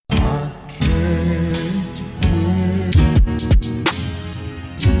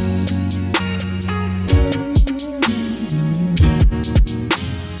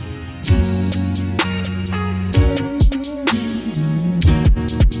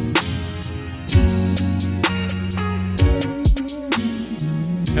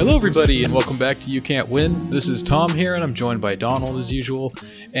Hello, everybody, and welcome back to You Can't Win. This is Tom here, and I'm joined by Donald as usual.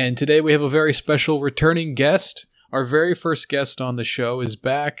 And today we have a very special returning guest. Our very first guest on the show is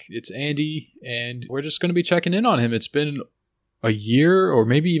back. It's Andy, and we're just going to be checking in on him. It's been a year, or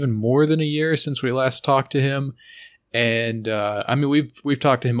maybe even more than a year, since we last talked to him. And we've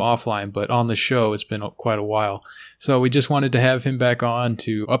talked to him offline, but on the show it's been quite a while. So we just wanted to have him back on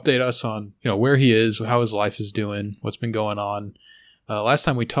to update us on where he is, how his life is doing, what's been going on. Last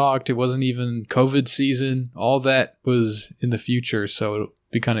time we talked, it wasn't even COVID season. All that was in the future, so it'll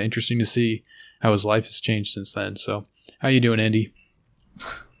be kind of interesting to see how his life has changed since then. So, how you doing, Andy?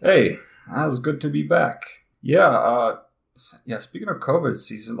 Hey, that was good to be back. Yeah, speaking of COVID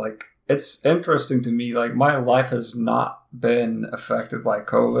season, it's interesting to me, my life has not been affected by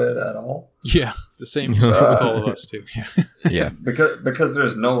COVID at all. Yeah, the same with all of us, too. Yeah. Because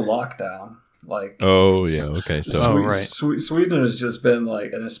there's no lockdown. Okay. Sweden has just been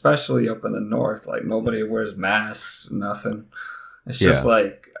and especially up in the north, nobody wears masks, nothing. It's just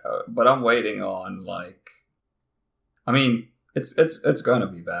but I'm waiting on it's gonna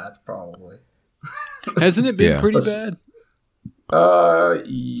be bad probably. Hasn't it been pretty bad?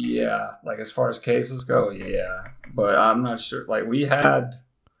 Yeah. As far as cases go, yeah. But I'm not sure. We had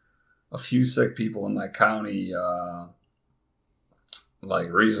a few sick people in my county,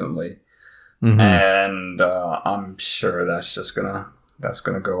 recently. Mm-hmm. And I'm sure that's gonna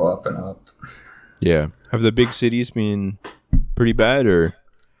go up and up. Yeah. Have the big cities been pretty bad, or?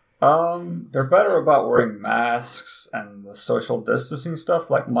 They're better about wearing masks and the social distancing stuff.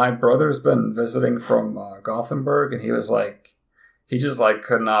 My brother's been visiting from Gothenburg, and he was he just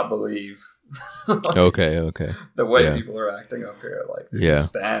could not believe. Okay. The way people are acting up here, they just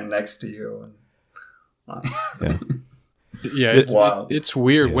stand next to you and. Yeah. Yeah, it's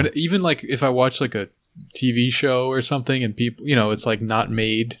weird. Yeah. When even if I watch a TV show or something, and people, it's not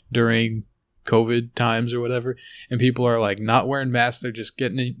made during COVID times or whatever, and people are not wearing masks, they're just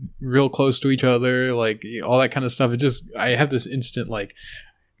getting real close to each other, all that kind of stuff. I have this instant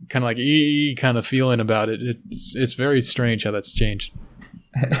kind of feeling about it. It's very strange how that's changed.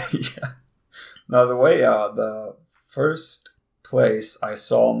 Yeah. Now the way the first place I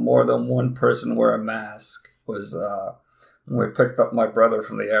saw more than one person wear a mask was when we picked up my brother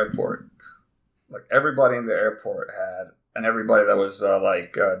from the airport. Everybody in the airport had, and everybody that was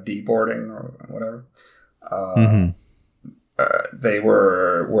deboarding or whatever, they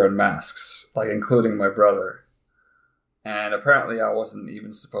were wearing masks, including my brother. And apparently I wasn't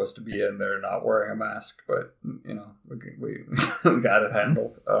even supposed to be in there not wearing a mask, but we got it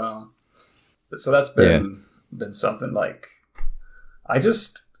handled. So that's been something I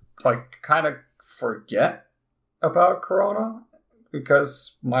just kind of forget about Corona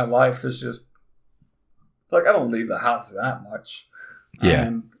because my life is just I don't leave the house that much. Yeah.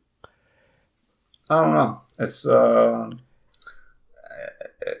 And I don't know. It's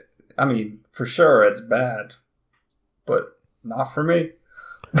for sure it's bad, but not for me.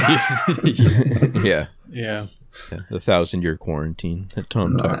 Yeah. The 1,000-year quarantine that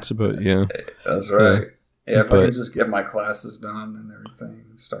Tom talks about. Yeah. That's right. Yeah, if I can just get my classes done and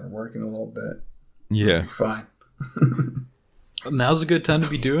everything, start working a little bit. Yeah. I'll be fine. Now's a good time to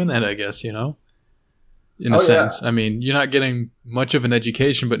be doing that, I guess, in a sense. Yeah. You're not getting much of an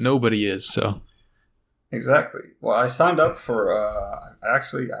education, but nobody is, so. Exactly. Well, I signed up for, I've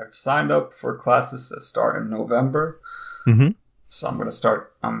signed up for classes that start in November. Mm-hmm. So I'm going to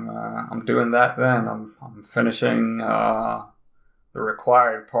start, I'm doing that then. I'm finishing the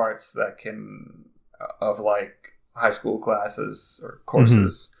required parts of high school classes or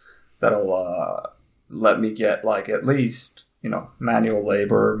courses that'll let me get at least manual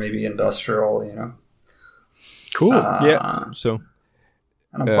labor, maybe industrial, Cool. So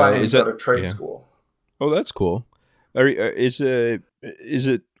and I'm planning to go to trade school. Oh, that's cool. Is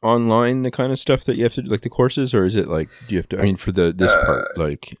it online, the kind of stuff that you have to the courses, or is it do you have to for this part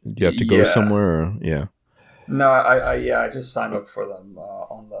do you have to go somewhere, or No, I just signed up for them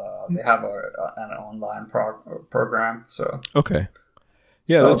they have an online program, so. Okay.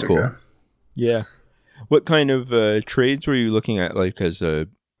 Yeah, that's cool. Good. Yeah. What kind of trades were you looking at, as a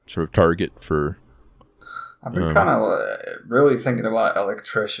sort of target for? I've been kind of really thinking about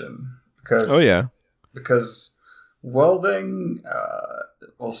electrician because. Oh yeah. Because welding,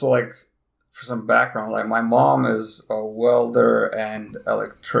 also for some background, my mom is a welder and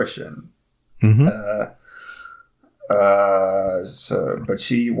electrician. Mm-hmm. But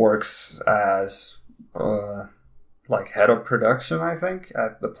she works as head of production, I think,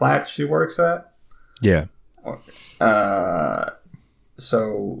 at the plant she works at. Yeah.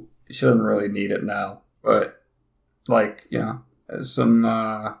 So she doesn't really need it now, but some.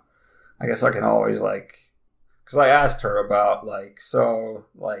 I guess I can always like, because I asked her about like, so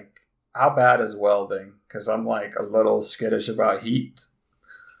like, how bad is welding? Because I'm like a little skittish about heat.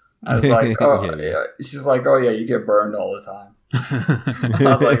 I was like, oh, yeah. She's like, oh yeah, you get burned all the time.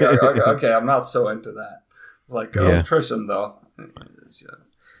 I was like, okay, I'm not so into that. It's like electrician though.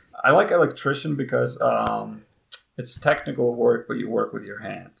 I like electrician because it's technical work, but you work with your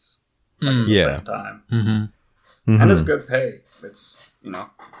hands at the same time, and it's good pay. It's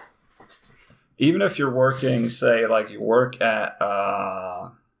even if you're working, say, like you work at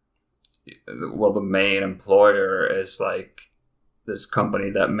the main employer is like this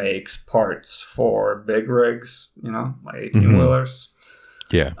company that makes parts for big rigs, like 18-wheelers.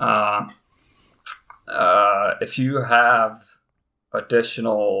 Yeah. If you have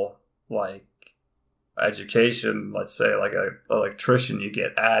additional like education, let's say like an electrician, you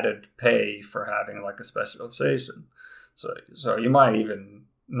get added pay for having like a specialization. So you might even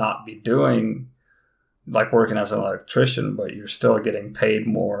not be doing like working as an electrician, but you're still getting paid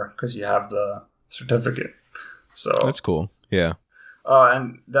more because you have the certificate. So that's cool. Yeah.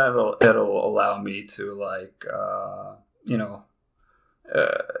 And it'll allow me to like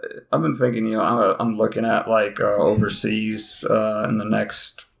I've been thinking I'm looking at like overseas in the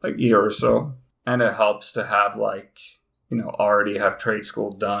next like year or so, and it helps to have like already have trade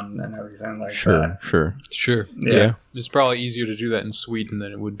school done and everything like that. Sure. Yeah. It's probably easier to do that in Sweden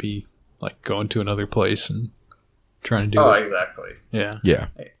than it would be like going to another place and trying to do it. Oh, exactly. Yeah.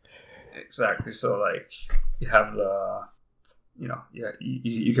 Exactly. So like you have the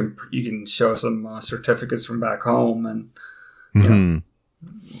you can show some certificates from back home, and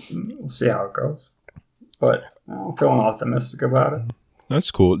we'll see how it goes. But I'm feeling optimistic about it. That's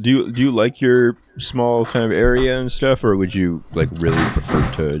cool. Do you like your small kind of area and stuff, or would you like really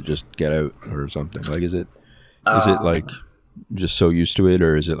prefer to just get out or something? Like, is it like just so used to it,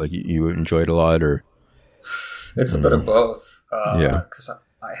 or is it like you enjoy it a lot, or? It's a bit of both. Because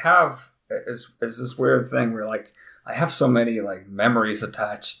I have is this weird thing where like I have so many like memories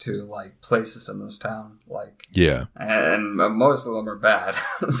attached to like places in this town, like and most of them are bad.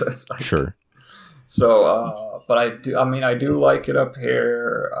 So it's like sure. So, but I do like it up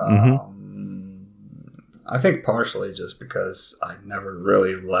here. I think partially just because I never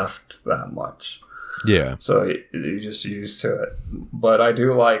really left that much. Yeah. So you're just used to it. But I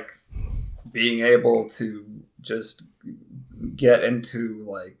do like being able to just get into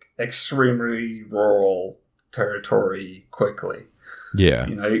like extremely rural territory quickly. Yeah.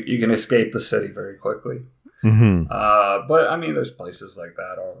 You can escape the city very quickly. But I mean, there's places like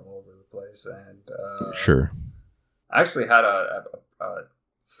that all over the place, and sure. I actually had a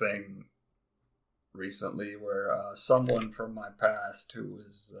thing recently where someone from my past who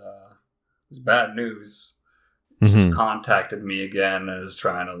was bad news just contacted me again and is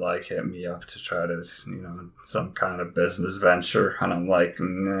trying to like hit me up to try to some kind of business venture, and I'm like,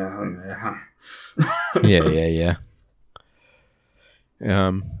 nah. yeah.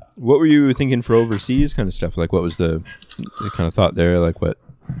 What were you thinking for overseas kind of stuff? Like, what was the kind of thought there? Like, what?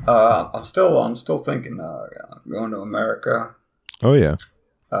 I'm still thinking going to America. Oh yeah.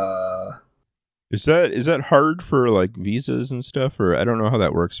 Is that hard for like visas and stuff, or I don't know how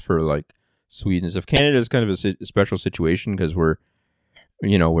that works for like Sweden and stuff. Canada is kind of a special situation because we're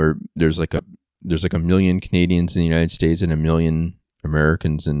there's like a million Canadians in the United States and a million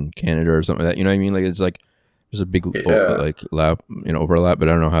Americans in Canada or something like that. You know what I mean? Like, it's like there's a big overlap, but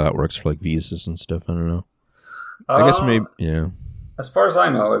I don't know how that works for like visas and stuff. I don't know. I guess maybe As far as I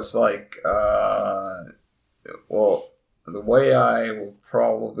know, it's like the way I will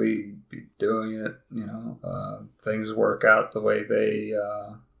probably be doing it, things work out the way they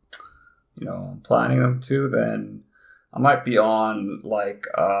I'm planning them to, then I might be on like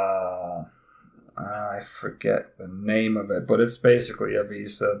I forget the name of it, but it's basically a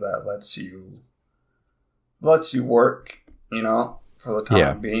visa that lets you work, for the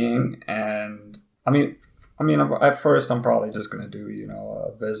time being. And I mean, at first I'm probably just gonna do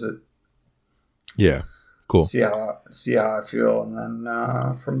a visit. Yeah, cool. See how I feel, and then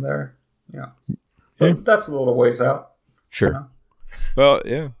from there, But that's a little ways out. Sure. Well,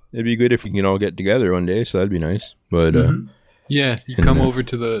 yeah, it'd be good if we can all get together one day. So that'd be nice. But you come over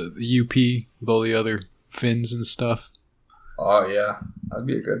to the UP with all the other Finns and stuff. Oh yeah, that'd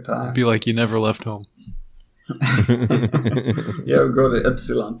be a good time. It'd be like you never left home. Yeah, we'll go to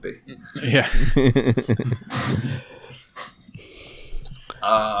Ypsilanti. Yeah.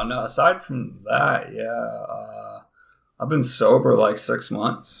 No, aside from that, I've been sober like 6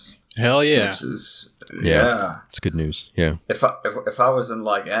 months. Hell yeah. Which is it's good news. Yeah. If I was in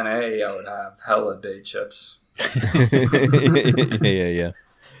like NA, I would have hella day chips. Yeah.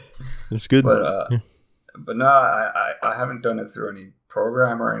 It's good. But no, I haven't done it through any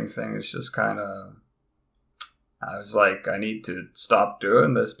program or anything. It's just kind of, I was like, I need to stop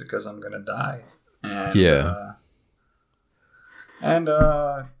doing this because I'm gonna die. And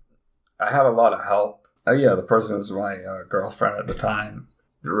I had a lot of help. The person who was my girlfriend at the time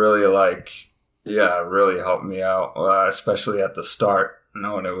really really helped me out, especially at the start,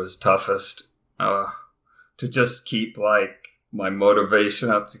 when it was toughest, to just keep like my motivation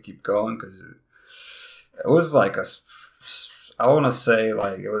up to keep going, because it was like I want to say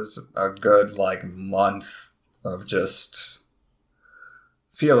like it was a good like month of just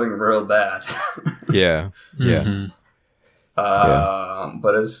feeling real bad. Yeah.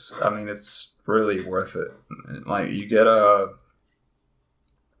 But it's really worth it. Like you get I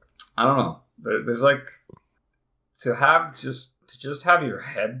don't know. There's like to just have your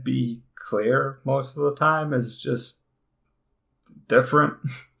head be clear most of the time is just different.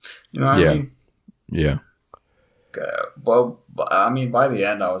 You know what I mean? Yeah. Well, I mean, by the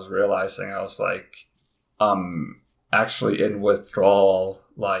end, I was realizing I was like, actually in withdrawal,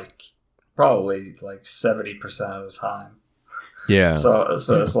 like probably like 70% of the time. Yeah. So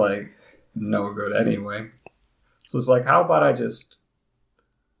it's like no good anyway. So it's like, how about I just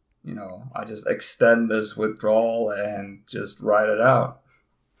extend this withdrawal and just ride it out.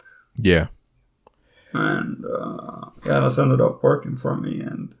 Yeah. And this ended up working for me,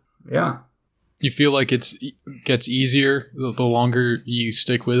 and yeah. You feel like it gets easier the longer you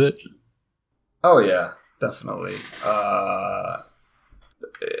stick with it? Oh yeah, definitely. I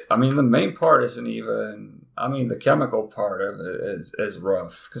mean, the main part isn't even. I mean, the chemical part of it is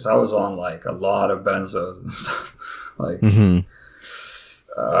rough, because I was on like a lot of benzos and stuff. Like,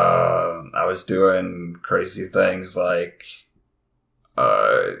 I was doing crazy things like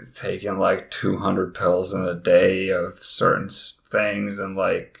taking like 200 pills in a day of certain things, and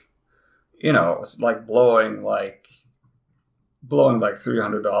like, it's like blowing like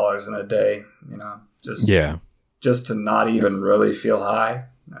 $300 in a day, just to not even really feel high.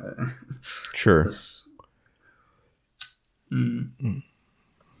 Sure.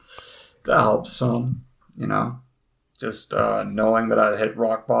 That helps some, just knowing that I hit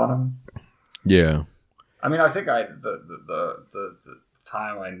rock bottom. Yeah. I mean, I think the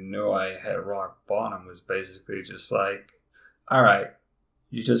time I knew I hit rock bottom was basically just like, all right,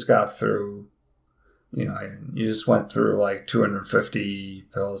 you just got through, you just went through like 250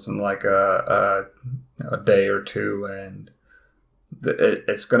 pills in like a day or two, and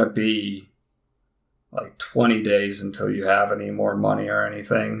it's going to be like 20 days until you have any more money or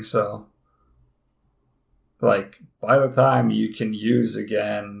anything. So like by the time you can use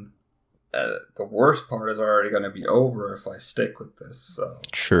again, the worst part is already going to be over if I stick with this. So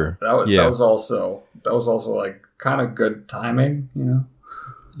sure. That was also like kind of good timing,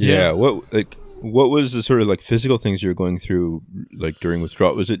 Yeah. What was the sort of like physical things you're going through like during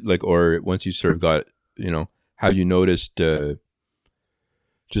withdrawal? Was it like, or once you sort of got, have you noticed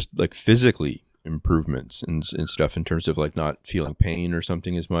just like physically improvements and stuff in terms of like not feeling pain or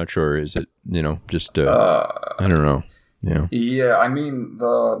something as much, or is it just I don't know. Yeah, I mean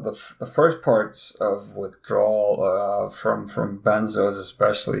the first parts of withdrawal from benzos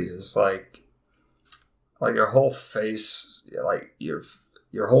especially is like your whole face, like your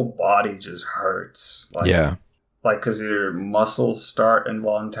whole body just hurts. Like, like because your muscles start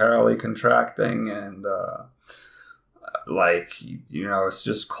involuntarily contracting, and like it's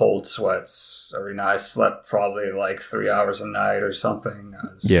just cold sweats every night. I slept probably like 3 hours a night or something.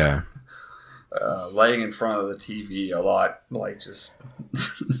 I was, laying in front of the TV a lot, like just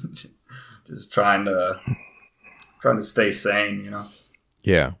trying to stay sane,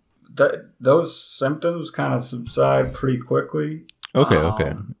 Yeah. Those symptoms kind of subside pretty quickly.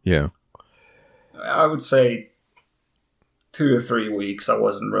 Okay. Yeah. I would say 2 to 3 weeks. I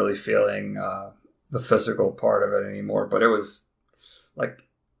wasn't really feeling the physical part of it anymore, but it was like,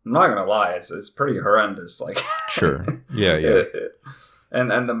 I'm not gonna lie, it's pretty horrendous. Like, sure. Yeah. And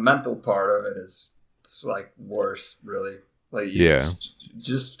the mental part of it is like worse, really. Like you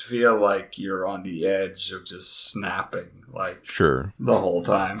just feel like you're on the edge of just snapping, like sure the whole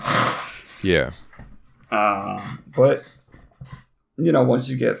time. Yeah. But once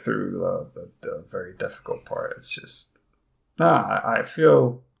you get through the very difficult part, it's just I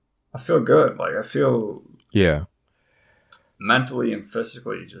feel good. Like I feel mentally and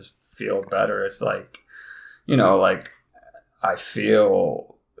physically just feel better. It's like like I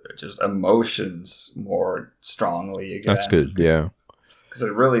feel just emotions more strongly again. That's good, yeah. Because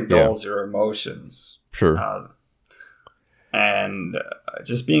it really dulls your emotions. Sure. and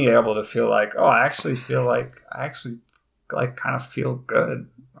just being able to feel like, oh, I actually like kind of feel good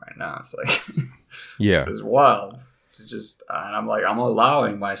right now. It's like, Yeah. this is wild to just, and I'm like, I'm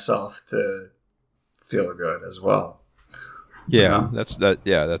allowing myself to feel good as well. Yeah, You know?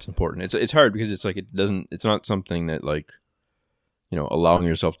 that's important. It's hard because it's like it's not something that like, allowing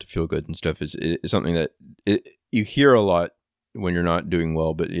yourself to feel good and stuff is something that you hear a lot when you're not doing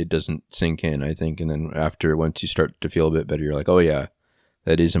well, but it doesn't sink in, I think. And then once you start to feel a bit better, you're like, oh yeah,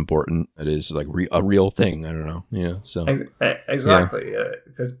 that is important. That is like a real thing. I don't know. Yeah. So exactly.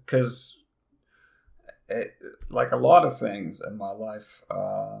 Because like a lot of things in my life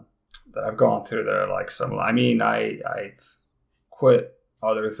that I've gone through that are like similar. I mean, I've quit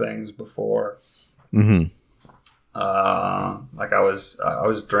other things before. Mm-hmm. Like I was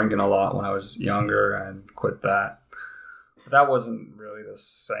drinking a lot when I was younger and quit that. But that wasn't really the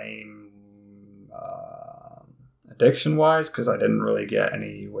same addiction wise, because I didn't really get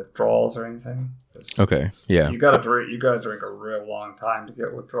any withdrawals or anything. Okay. Yeah. You gotta drink a real long time to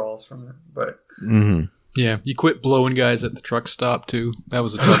get withdrawals from it. But Mm-hmm. Yeah, you quit blowing guys at the truck stop too. That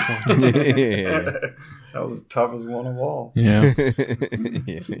was a tough one. that was the toughest one of all. Yeah.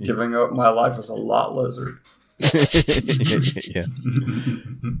 Giving up my life as a lot lizard. Yeah.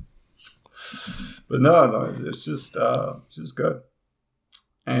 But no, it's just good.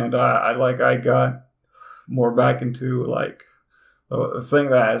 And I got more back into like the thing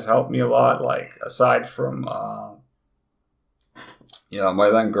that has helped me a lot, like aside from my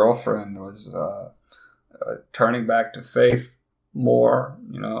then girlfriend was turning back to faith more.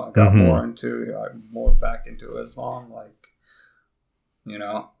 I got more back into Islam, like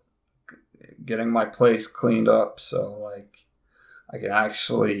getting my place cleaned up, so like I can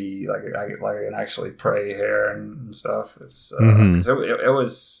actually I can actually pray here and stuff. It's 'cause it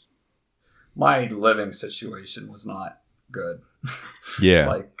was, my living situation was not good. Yeah.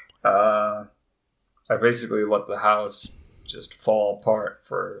 Like I basically let the house just fall apart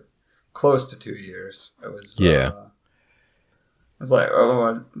for close to 2 years. It was it was like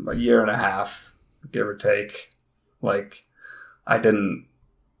a year and a half, give or take. Like I didn't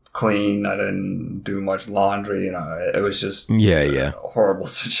clean, I didn't do much laundry, it was just a horrible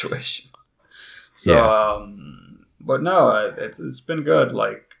situation. So but no, it's been good,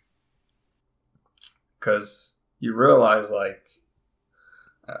 like, because you realize, like,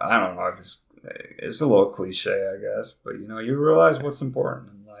 I don't know if it's a little cliche, I guess, but you realize what's important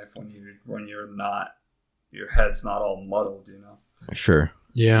in life when you're not, your head's not all muddled. Sure.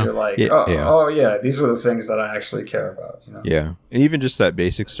 Yeah. You're like, oh yeah, these are the things that I actually care about. Yeah, and even just that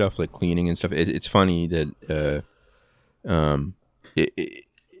basic stuff like cleaning and stuff. It's funny that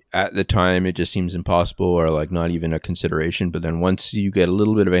at the time it just seems impossible or like not even a consideration. But then once you get a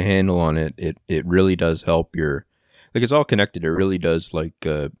little bit of a handle on it, it really does help your, like, it's all connected. It really does like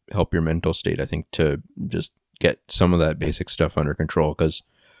help your mental state, I think, to just get some of that basic stuff under control. Because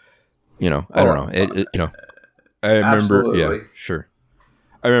I don't know, I remember, absolutely. yeah, sure.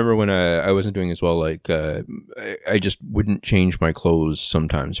 I remember when I wasn't doing as well, like I just wouldn't change my clothes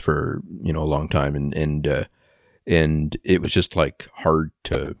sometimes for a long time, and it was just like hard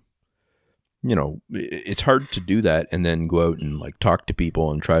to, it's hard to do that and then go out and like talk to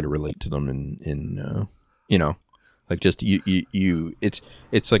people and try to relate to them in like just you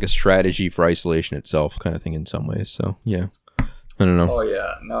it's like a strategy for isolation itself kind of thing in some ways. So yeah, I don't know. Oh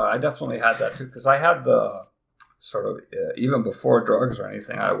yeah, no, I definitely had that too, because I had the sort of even before drugs or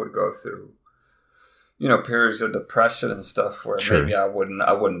anything, I would go through periods of depression and stuff where maybe I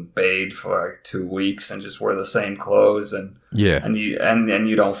wouldn't bathe for like 2 weeks and just wear the same clothes, and and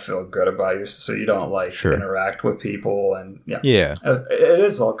you don't feel good about yourself, so you don't like interact with people, and it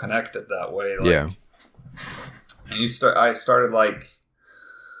is all connected that way, like, and I started like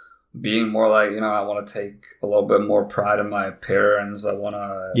being more like, I want to take a little bit more pride in my appearance. I want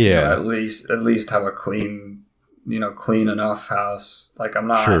to at least have a clean enough house. Like I'm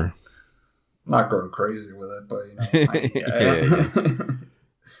not not going crazy with it, but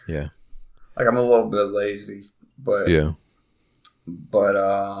yeah. Like I'm a little bit lazy, but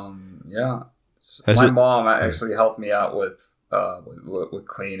my mom actually helped me out with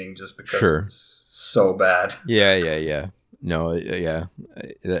cleaning just because it was so bad. Yeah. No,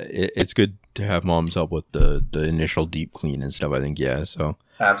 it's good to have moms help with the initial deep clean and stuff, I think. So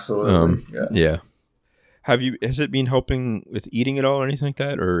absolutely. Has it been helping with eating at all or anything like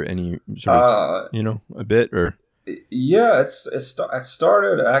that, or any sort of a bit, or? Yeah, it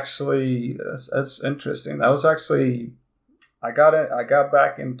started actually. It's interesting. That was actually, I got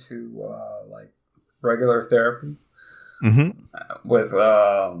back into like regular therapy with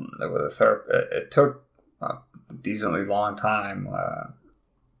a therapist. It took decently long time.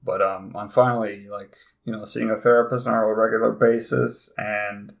 But I'm finally like, seeing a therapist on a regular basis,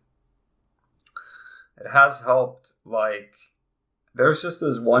 and it has helped. Like, there's just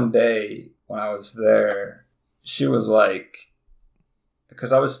this one day when I was there, she was like,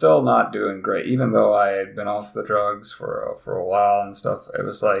 because I was still not doing great, even though I had been off the drugs for a while and stuff. It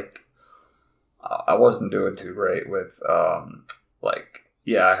was like I wasn't doing too great with I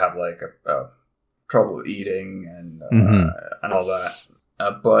have like a trouble eating and all that.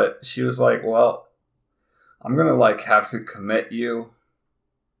 But she was like, "Well, I'm gonna like have to commit you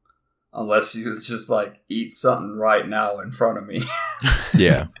unless you just like eat something right now in front of me."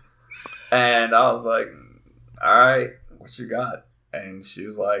 Yeah. And I was like, "All right, what you got?" And she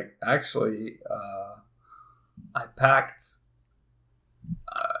was like, "Actually, I packed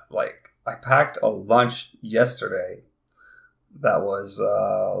a lunch yesterday that was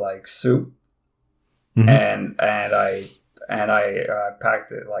like soup, and I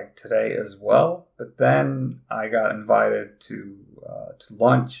packed it like today as well. But then I got invited to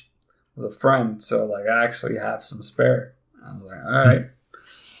lunch with a friend, so like I actually have some spare." I was like, "All right,"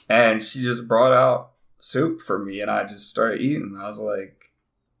 and she just brought out soup for me, and I just started eating. I was like,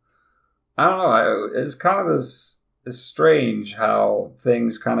 I don't know. It's kind of this strange how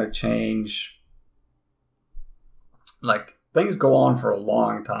things kind of change. Like, things go on for a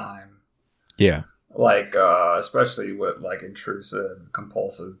long time. Yeah. Like, especially with like intrusive,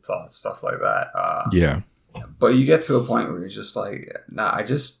 compulsive thoughts, stuff like that. Yeah. But you get to a point where you're just like, nah, I want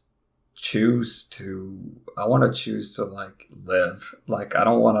to choose to like live. Like, I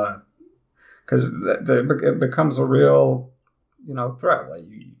don't want to, because it becomes a real, threat. Like,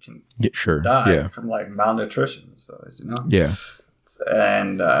 you can die from like malnutrition and stuff, Yeah.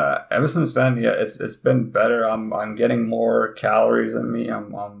 And ever since then, it's been better. I'm getting more calories in me.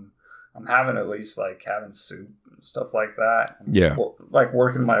 I'm having at least like having soup and stuff like that. Like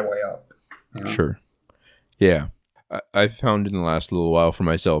working my way up. Sure. Yeah. I've found in the last little while for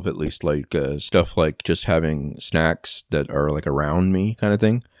myself, at least, like stuff like just having snacks that are like around me kind of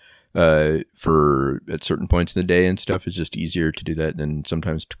thing. For at certain points in the day and stuff, it's just easier to do that than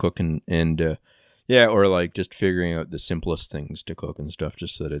sometimes to cook and or like just figuring out the simplest things to cook and stuff,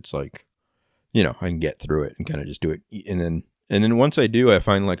 just so that it's like, I can get through it and kind of just do it. And then once I do, I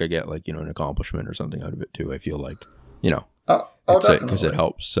find like I get like, an accomplishment or something out of it too. I feel like, definitely, because it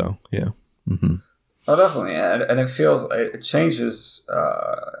helps. So yeah. Mm-hmm. Oh, definitely. And it feels, it changes,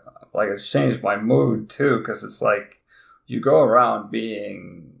 like it's changed my mood too. Cause it's like you go around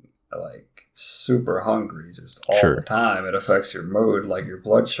being like super hungry just all the time. It affects your mood. Like your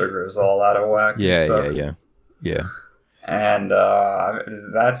blood sugar is all out of whack. Yeah. And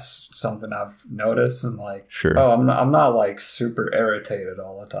that's something I've noticed. And like, sure. Oh, I'm not like super irritated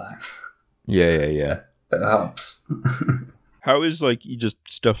all the time. Yeah. It helps. How is like you just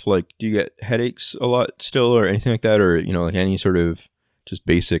stuff like, do you get headaches a lot still or anything like that, or like any sort of just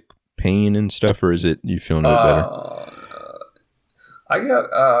basic pain and stuff, or is it you feeling a bit better?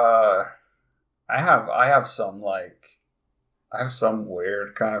 I have some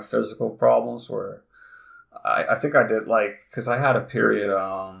weird kind of physical problems where I think I did like, because I had a period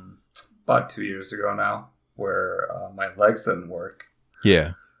about 2 years ago now where my legs didn't work.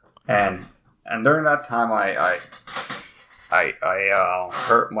 Yeah. And during that time I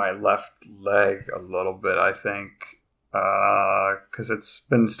hurt my left leg a little bit, I think, because it's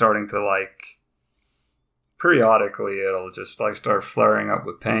been starting to like periodically it'll just like start flaring up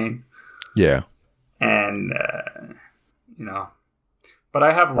with pain. Yeah. And but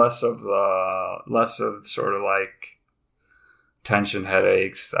I have less of sort of like tension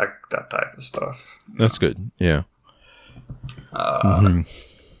headaches, that type of stuff. That's good. Yeah. I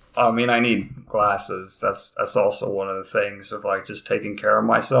mean, I need glasses. That's also one of the things of like just taking care of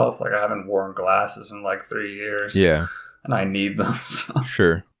myself. Like I haven't worn glasses in like 3 years. Yeah. And I need them. So.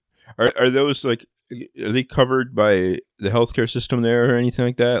 Sure. Are those like, are they covered by the healthcare system there or anything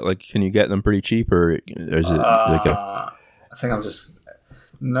like that? Like, can you get them pretty cheap, or is it like I think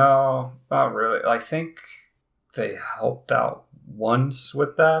no, not really. I think they helped out once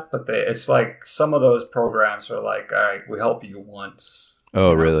with that, but it's like some of those programs are like, all right, we help you once.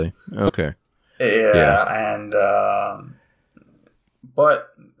 Oh, really? Okay. Yeah. And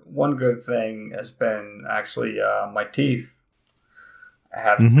but one good thing has been actually my teeth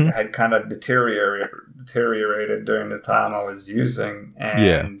had kind of deteriorated during the time I was using,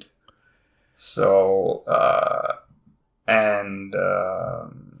 and so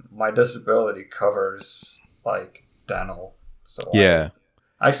my disability covers like dental. So I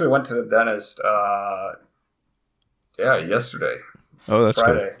actually went to the dentist yesterday. Oh, that's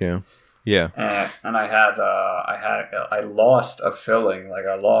Friday. good. Yeah. Yeah. And I lost a filling, like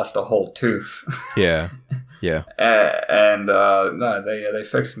I lost a whole tooth. Yeah. Yeah. And no, they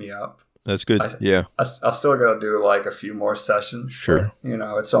fixed me up. That's good. Yeah. I still got to do like a few more sessions. Sure.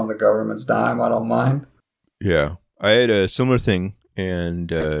 But, it's on the government's dime. I don't mind. Yeah. I had a similar thing, and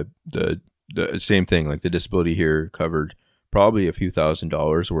the same thing, like the disability here covered probably a few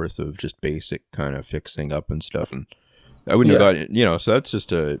 $1,000s worth of just basic kind of fixing up and stuff. And I wouldn't have gotten, so that's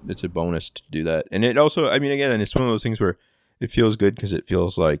just it's a bonus to do that. And it also, I mean, again, it's one of those things where it feels good because it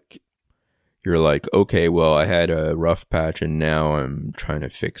feels like you're like, okay, well, I had a rough patch and now I'm trying to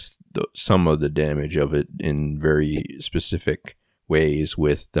fix some of the damage of it in very specific ways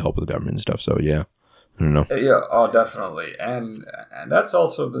with the help of the government and stuff. So, yeah, I don't know. Yeah, oh, definitely. And that's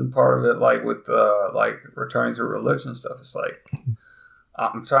also been part of it, like with like returning to religion stuff. It's like,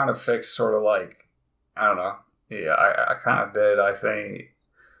 I'm trying to fix sort of like, I don't know. Yeah, I kind of did. I think,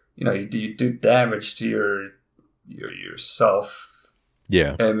 you do damage to your self.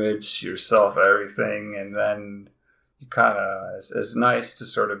 Yeah. Image, yourself, everything, and then you kind of it's nice to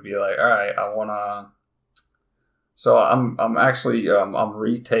sort of be like, all right, I want to. So I'm actually I'm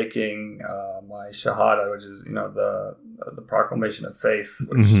retaking my Shahada, which is the proclamation of faith,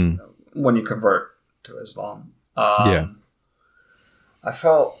 which when you convert to Islam. Yeah. I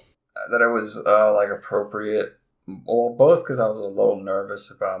felt that it was like appropriate. Well, both because I was a little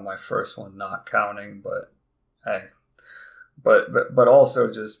nervous about my first one not counting, but hey. But also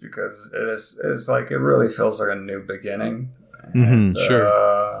just because it's like it really feels like a new beginning. And,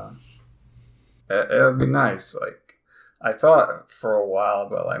 sure. It would be nice. Like I thought for a while,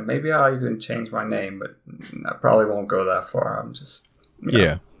 but like maybe I'll even change my name, but I probably won't go that far. I'm just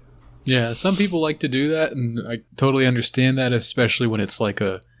Yeah. Some people like to do that, and I totally understand that, especially when it's like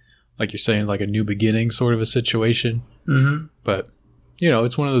you're saying, like a new beginning sort of a situation. Mm-hmm. But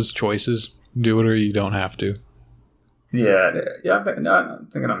it's one of those choices: do it or you don't have to. Yeah. I'm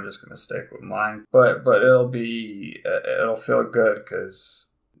thinking I'm just gonna stick with mine, but it'll feel good because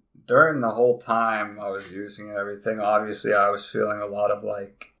during the whole time I was using it, everything. Obviously, I was feeling a lot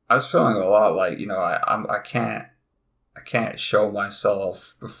like I can't show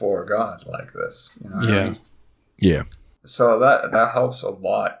myself before God like this. Yeah. What I mean? Yeah. So that helps a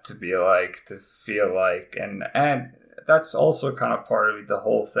lot to be like to feel like and that's also kind of part of the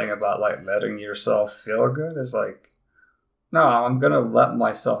whole thing about like letting yourself feel good is like. No, I'm going to let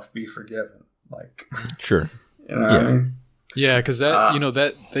myself be forgiven. Like, sure. What I mean? Yeah, because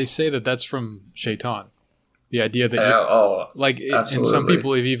that they say that's from Shaitan. The idea that and some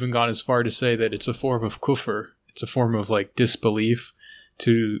people have even gone as far to say that it's a form of kufr. It's a form of like disbelief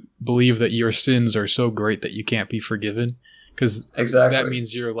to believe that your sins are so great that you can't be forgiven. Because that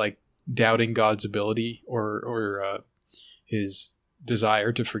means you're like doubting God's ability or his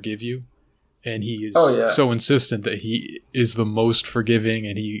desire to forgive you. And he is so insistent that he is the most forgiving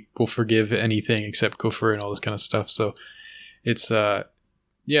and he will forgive anything except kufr and all this kind of stuff. So it's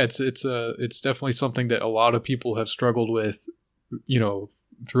definitely something that a lot of people have struggled with,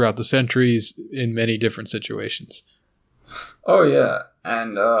 throughout the centuries in many different situations. Oh yeah.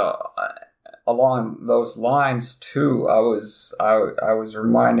 And along those lines too, I was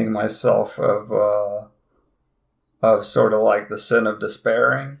reminding myself of sort of like the sin of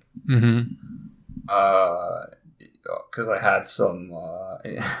despairing. Mm-hmm. Because I had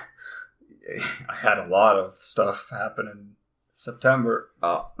I had a lot of stuff happen in September.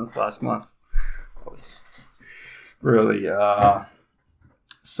 This last month was really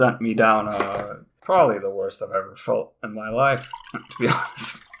sent me down probably the worst I've ever felt in my life, to be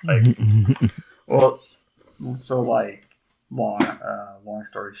honest. Long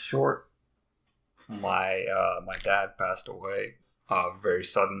story short, my dad passed away very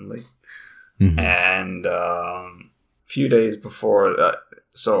suddenly. Mm-hmm. And a few days before that,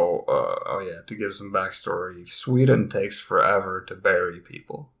 to give some backstory, Sweden takes forever to bury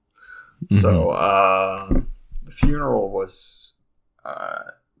people. Mm-hmm. So the funeral was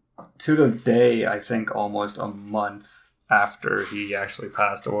to the day, I think, almost a month after he actually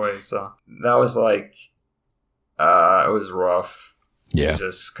passed away. So that was like, it was rough. Yeah. To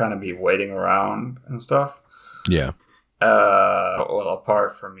just kind of be waiting around and stuff. Yeah. Well,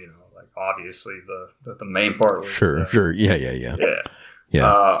 apart from, obviously the main part was sure yeah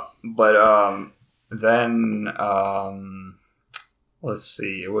but then let's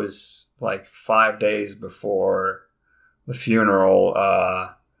see, it was like 5 days before the funeral,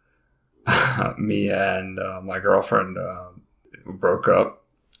 me and my girlfriend broke up.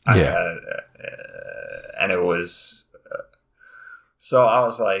 And it was so I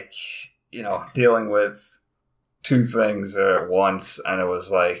was like dealing with two things at once, and it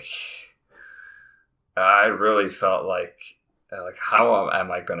was like I really felt like how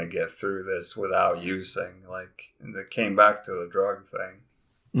am I going to get through this without using? Like, and it came back to the drug thing.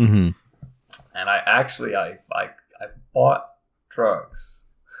 Mm-hmm. And I bought drugs.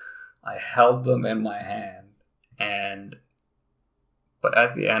 I held them in my hand, but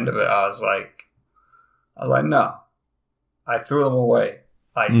at the end of it, I was like, no. I threw them away.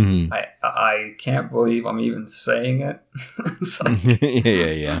 I can't believe I'm even saying it. It's like,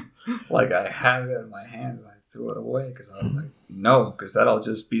 yeah. Like, I had it in my hand and I threw it away because I was like, no, because that'll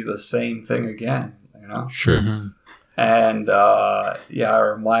just be the same thing again, you know? Sure. Mm-hmm. And I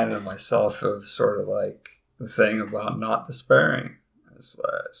reminded myself of sort of like the thing about not despairing.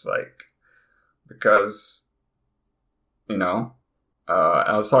 It's like, because, you know,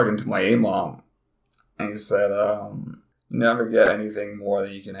 I was talking to my imam, and he said, you never get anything more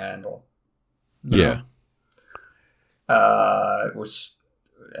than you can handle. Yeah. Which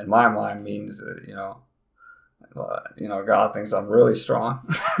in my mind means that, God thinks I'm really strong.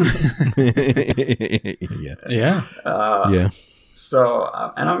 Yeah. Yeah. So,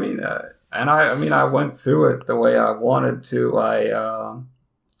 I went through it the way I wanted to.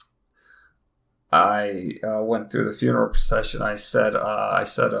 I went through the funeral procession. I said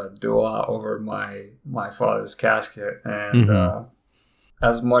a dua over my father's casket, and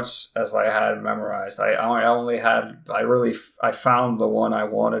as much as I had memorized, I found the one I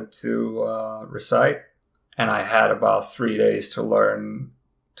wanted to recite, and I had about 3 days to learn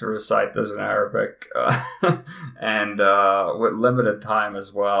to recite this in Arabic, and with limited time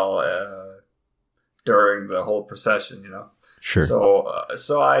as well during the whole procession, you know. Sure. So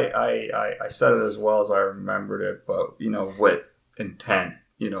I said it as well as I remembered it, but with intent,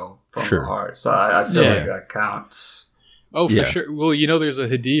 from the heart. So I feel like that counts. Oh, for sure. Well, there's a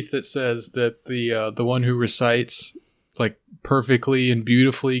hadith that says that the one who recites like perfectly and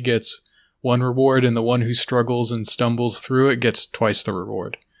beautifully gets one reward, and the one who struggles and stumbles through it gets twice the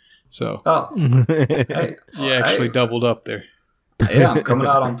reward. So, hey, you actually doubled up there. Yeah, I'm coming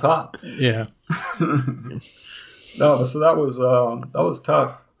out on top. Yeah. No, so that was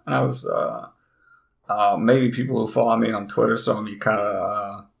tough, and I was maybe people who follow me on Twitter saw me kind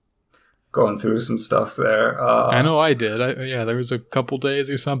of going through some stuff there. I know I did. There was a couple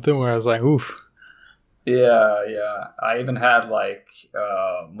days or something where I was like, oof. Yeah. I even had like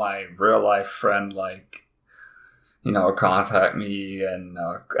my real life friend contact me, and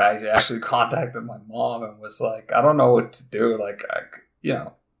I actually contacted my mom and was like, I don't know what to do. Like,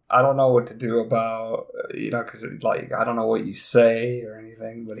 I don't know what to do about, because like, I don't know what you say or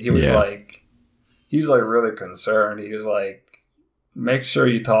anything, but he was like really concerned. He was like, make sure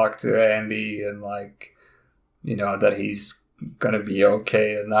you talk to Andy and like, that he's going to be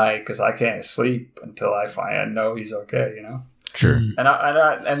okay tonight, because I can't sleep until I know he's okay, Sure.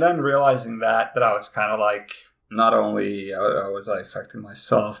 And then realizing that I was kind of like, not only was I affecting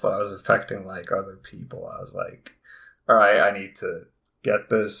myself, but I was affecting like other people. I was like, all right, I need to get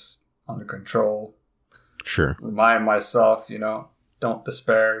this under control. Sure. Remind myself, don't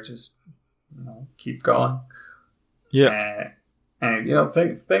despair. Just, keep going. Yeah. And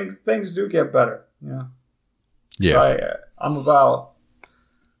things do get better. Yeah. I'm about,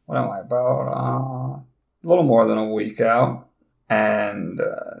 what am I about? A little more than a week out, and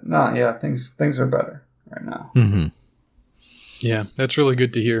things are better right now. Mm-hmm. Yeah, that's really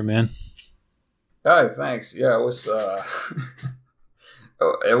good to hear, man. Oh, thanks. Yeah, it was.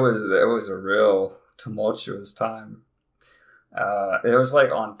 It was a real tumultuous time. It was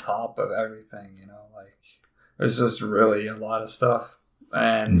like on top of everything, like there's just really a lot of stuff,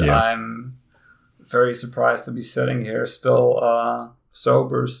 and I'm very surprised to be sitting here still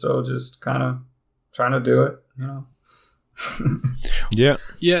sober, still just kind of trying to do it, Yeah.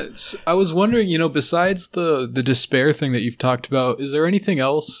 I was wondering, besides the despair thing that you've talked about, is there anything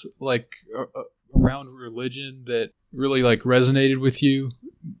else like around religion that really like resonated with you,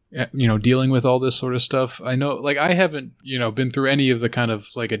 dealing with all this sort of stuff? I know, like, I haven't, been through any of the kind of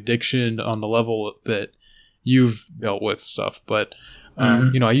like addiction on the level that you've dealt with stuff, but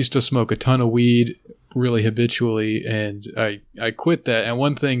I used to smoke a ton of weed really habitually, and I quit that. And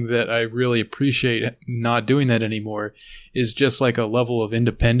one thing that I really appreciate not doing that anymore is just like a level of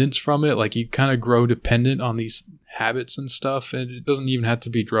independence from it. Like, you kind of grow dependent on these habits and stuff, and it doesn't even have to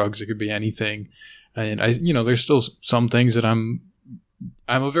be drugs. It could be anything. And there's still some things that I'm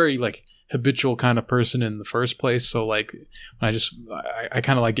a very like habitual kind of person in the first place. So like, I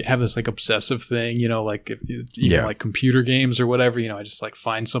kind of like have this like obsessive thing, like even like computer games or whatever, I just like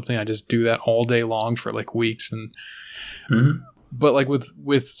find something, I just do that all day long for like weeks. And but like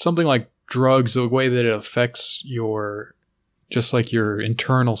with something like drugs, the way that it affects your just like your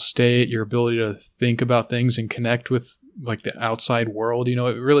internal state, your ability to think about things and connect with like the outside world. You know,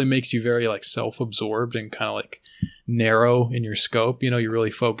 it really makes you very like self-absorbed and kind of like narrow in your scope. You know, you're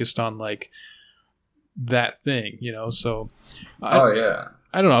really focused on like that thing, you know. So I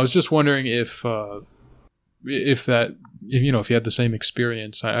don't know, I was just wondering if that, you know, if you had the same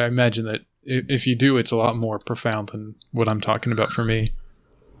experience. I imagine that if you do, it's a lot more profound than what I'm talking about for me.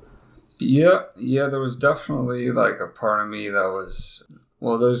 Yeah, there was definitely like a part of me that was,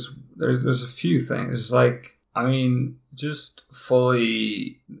 well, there's a few things. Like, I mean, just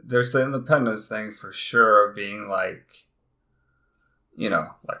fully, there's the independence thing for sure, of being like, you know,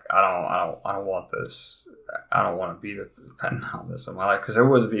 like I don't want this. I don't want to be dependent on this in my life, because it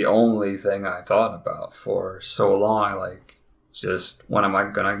was the only thing I thought about for so long. Like, just when am I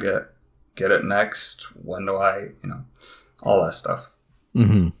gonna get it next? When do I, you know, all that stuff.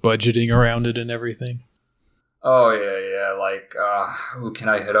 Mm-hmm. Budgeting around it and everything. Oh yeah. Like, who can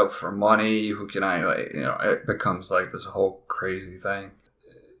I hit up for money? Who can I, like, you know? It becomes like this whole crazy thing.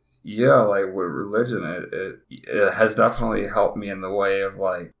 Yeah, like with religion, it has definitely helped me in the way of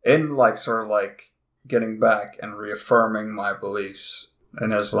like, in like sort of like getting back and reaffirming my beliefs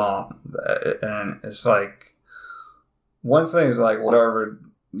in Islam. And it's like, one thing is like, whatever,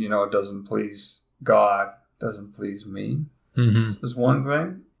 you know, doesn't please God doesn't please me. Mm-hmm. Is one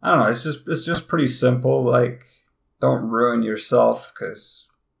thing. I don't know. It's just pretty simple. Like, don't ruin yourself, because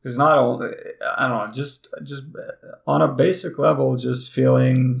not only, I don't know, just on a basic level, just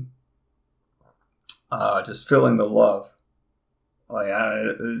feeling the love. Like,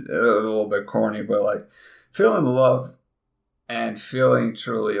 it's a little bit corny, but like feeling the love and feeling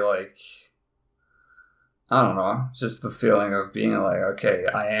truly like, I don't know, just the feeling of being like, okay,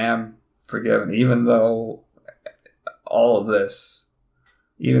 I am forgiven, even though all of this,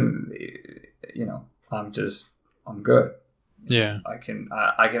 even, you know, I'm good. Yeah. I can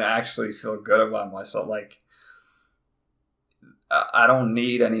actually feel good about myself. Like, I don't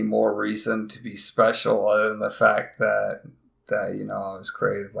need any more reason to be special other than the fact that, you know, I was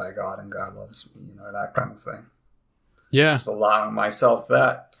created by God and God loves me, you know, that kind of thing. Yeah. Just allowing myself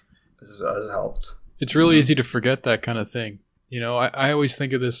that has helped. It's really easy to forget that kind of thing. You know, I always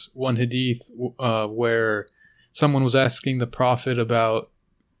think of this one hadith where someone was asking the Prophet about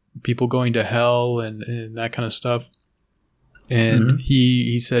people going to hell and that kind of stuff. And mm-hmm.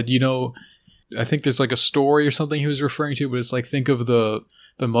 he said, you know, I think there's like a story or something he was referring to, but it's like, think of the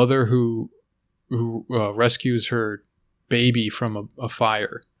mother who rescues her baby from a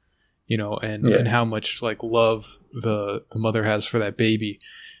fire, you know, and how much like love the mother has for that baby.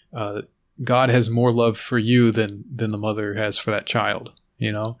 God has more love for you than the mother has for that child,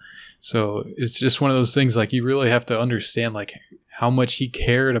 you know? So it's just one of those things, like, you really have to understand like how much he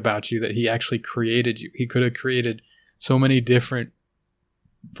cared about you, that he actually created you. He could have created so many different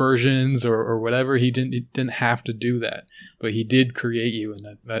versions or whatever. He didn't have to do that, but he did create you,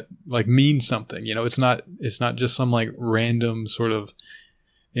 and that like means something, you know. It's not just some like random sort of,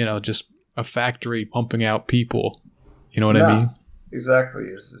 you know, just a factory pumping out people. You know what I mean? Exactly.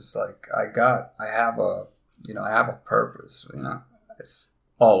 It's just like, I have a purpose, you know. It's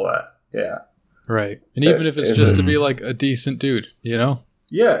all that. Yeah. Right. And even if it's just to be like a decent dude, you know?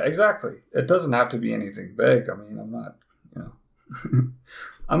 Yeah, exactly. It doesn't have to be anything big. I mean, I'm not, you know,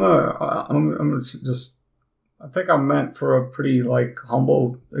 I think I'm meant for a pretty like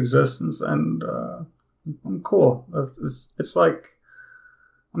humble existence, and I'm cool. It's like,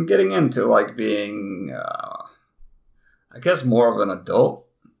 I'm getting into like being, I guess, more of an adult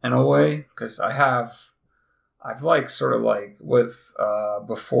in a way, because I've like sort of like with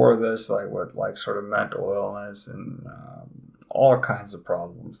before this, like with like sort of mental illness and all kinds of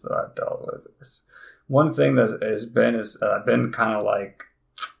problems that I've dealt with. One thing that I've been kind of like,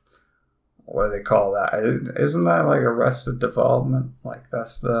 what do they call that? Isn't that like arrested development? Like,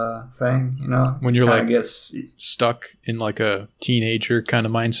 that's the thing, you know? When you're like stuck in like a teenager kind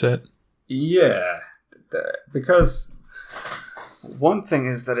of mindset? Yeah, because one thing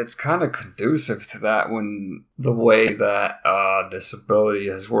is that it's kind of conducive to that, when the way that disability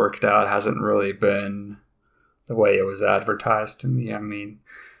has worked out hasn't really been the way it was advertised to me. I mean,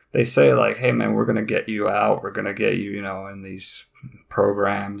 they say like, hey man, we're going to get you out. We're going to get you, you know, in these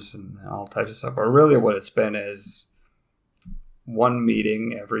programs and all types of stuff. But really what it's been is one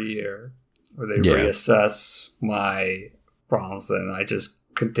meeting every year where they reassess my problems, and I just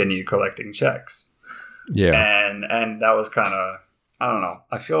continue collecting checks. Yeah. And that was kind of, I don't know.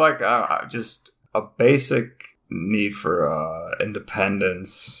 I feel like just a basic need for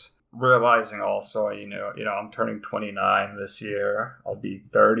independence. Realizing also, you know, I'm turning 29 this year. I'll be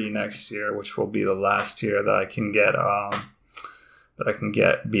 30 next year, which will be the last year that I can get that I can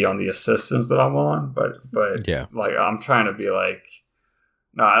be on the assistants that I'm on, but Yeah. like I'm trying to be like,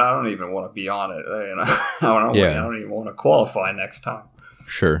 no, I don't even want to be on it. You know, I don't even want to qualify next time.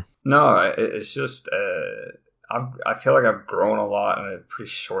 Sure. No, it's just I feel like I've grown a lot in a pretty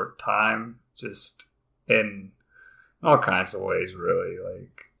short time, just in all kinds of ways, really.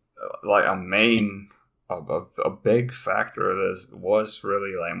 Like a big factor of this was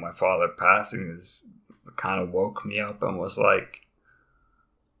really like my father passing is kind of woke me up and was like,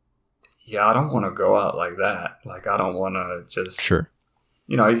 yeah, I don't want to go out like that. Like, I don't want to just, Sure.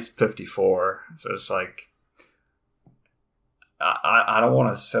 you know, he's 54. So it's like, I don't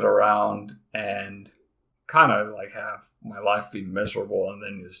want to sit around and kind of like have my life be miserable and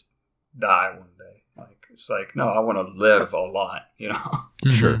then just die one day. Like, it's like, no, I want to live a lot, you know?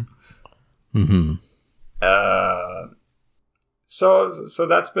 Sure. Mm-hmm. So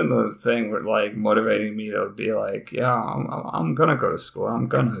that's been the thing with like motivating me to be like, yeah, I'm gonna go to school. I'm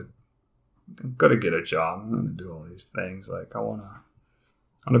gonna get a job. I'm gonna do all these things. Like I wanna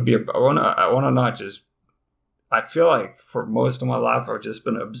not just. I feel like for most of my life I've just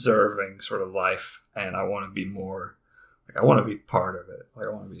been observing sort of life, and I want to be more. Like I want to be part of it. Like I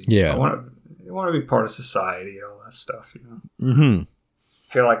want to be. Yeah. I want to be part of society. All that stuff. You know. Mm-hmm.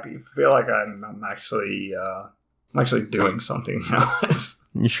 Feel like I'm actually doing something. You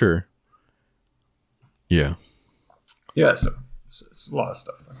know. Sure. Yeah. Yeah. So it's a lot of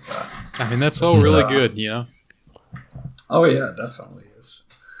stuff like that. I mean, that's all really good, you know? Oh, yeah, definitely.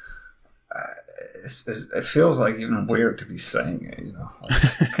 It feels like even weird to be saying it, you know?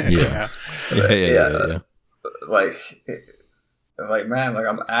 Yeah. Like, man, like,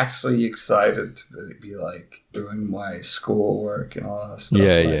 I'm actually excited to be, like, doing my schoolwork and all that stuff.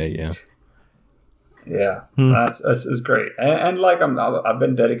 Yeah. Yeah, that's great. And like, I've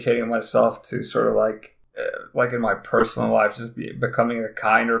been dedicating myself to sort of, like in my personal life, just becoming a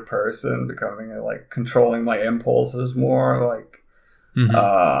kinder person, controlling my impulses more, like,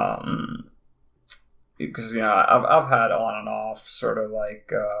 because, you know, I've had on and off sort of like,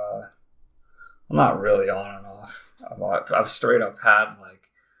 well, not really on and off. I've straight up had like,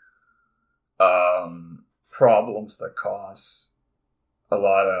 problems that cause a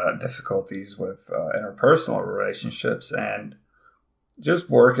lot of difficulties with interpersonal relationships, and just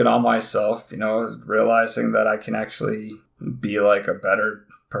working on myself, you know, realizing that I can actually be like a better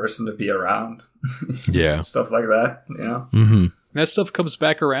person to be around. Yeah. Stuff like that, you know? Mm-hmm. That stuff comes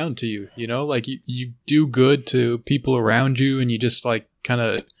back around to you, you know? Like, you do good to people around you, and you just, like, kind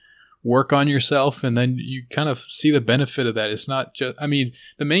of work on yourself, and then you kind of see the benefit of that. It's not just... I mean,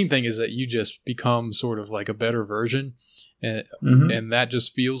 the main thing is that you just become sort of like a better version, and that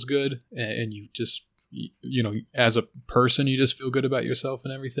just feels good, and you just... you know, as a person, you just feel good about yourself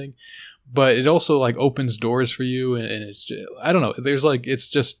and everything. But it also like opens doors for you, and it's just, I don't know, there's like, it's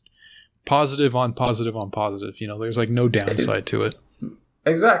just positive on positive on positive, you know, there's like no downside to it.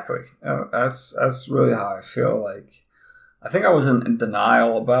 Exactly. That's really how I feel. Like, I think I was in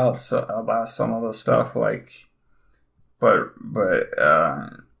denial about some of the stuff, like, but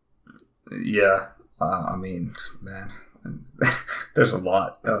yeah, I mean, man, there's a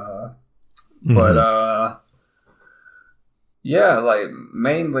lot, but yeah, like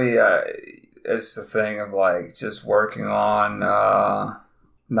mainly it's the thing of like just working on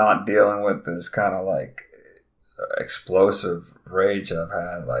not dealing with this kind of like explosive rage I've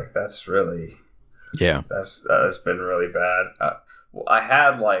had. Like that's really that's been really bad. I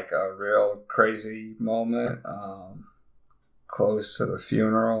had like a real crazy moment close to the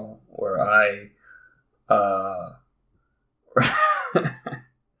funeral where I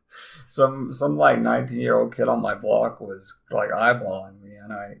some like 19-year-old kid on my block was like eyeballing me,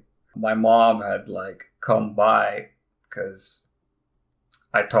 and my mom had like come by because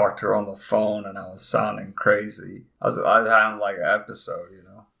I talked to her on the phone and I was sounding crazy. I was having like an episode, you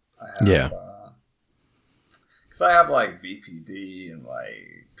know. Because I have like BPD and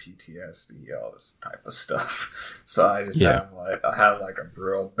like PTSD, all this type of stuff. So I just had like a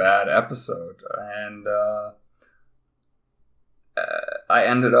real bad episode, and I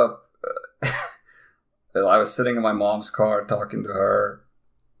ended up. I was sitting in my mom's car talking to her.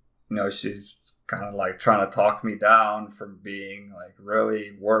 You know, she's kind of like trying to talk me down from being like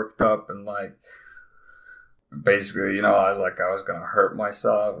really worked up, and like basically, you know, I was gonna hurt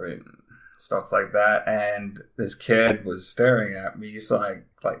myself and stuff like that. And this kid was staring at me, so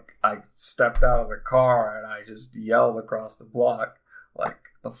I stepped out of the car and I just yelled across the block, like,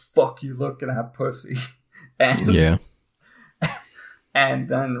 "The fuck you looking at, pussy?" And and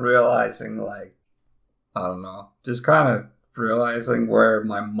then realizing, like, I don't know, just kind of realizing where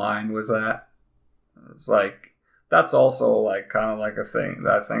my mind was at. It's like that's also like kind of like a thing.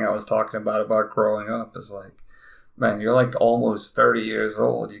 That thing I was talking about growing up is like, man, you're like almost 30 years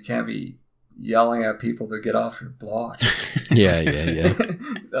old. You can't be yelling at people to get off your block. Yeah.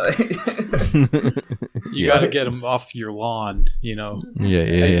 You got to get them off your lawn, you know. Yeah.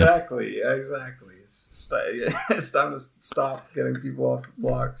 Exactly. It's time to stop getting people off the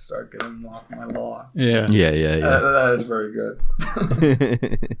block. Start getting them off my lawn. Yeah. That is very good.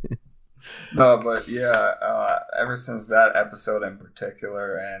 No, but ever since that episode in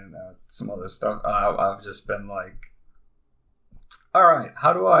particular and some other stuff, I've just been like, all right,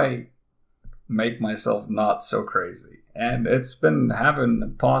 how do I make myself not so crazy? And it's been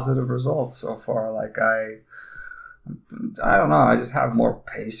having positive results so far. Like I don't know, I just have more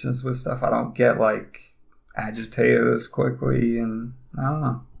patience with stuff. I don't get like agitated as quickly, and I don't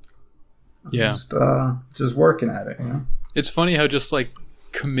know. Just working at it, you know. It's funny how just like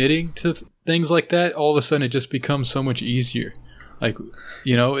committing to things like that, all of a sudden it just becomes so much easier. Like,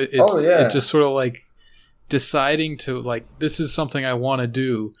 you know, it just sort of like deciding to like, this is something I want to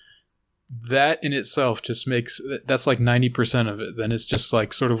do. That in itself just that's like 90% of it. Then it's just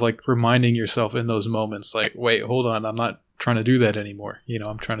like sort of like reminding yourself in those moments, like, wait, hold on, I'm not trying to do that anymore. You know,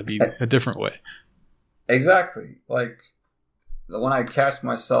 I'm trying to be a different way. Exactly. Like when I catch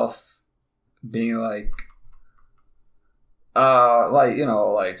myself being like you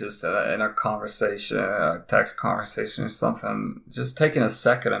know, like just in a conversation, a text conversation or something, just taking a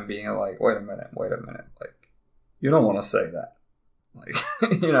second and being like, wait a minute, like, you don't want to say that. Like,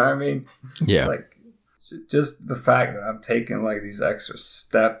 you know what I mean? Yeah. Like, just the fact that I'm taking like these extra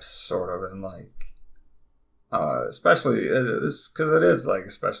steps sort of, and like, especially because it is like,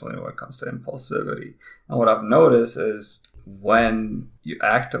 especially when it comes to impulsivity. And what I've noticed is when you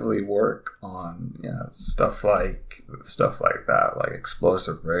actively work on stuff like that, like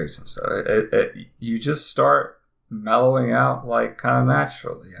explosive rage and stuff, you just start mellowing out like kind of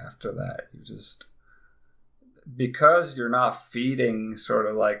naturally after that. You just, because you're not feeding sort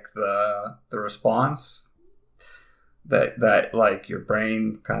of like the response that like your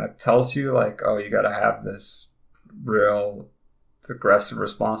brain kind of tells you, like, oh, you got to have this real aggressive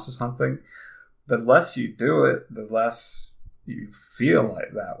response to something. The less you do it, the less you feel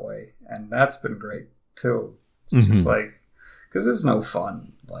like that way, and that's been great too. It's just like, because it's no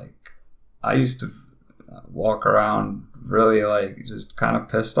fun. Like, I used to walk around really like just kind of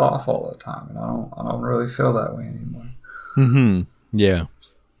pissed off all the time, and I don't really feel that way anymore. Yeah.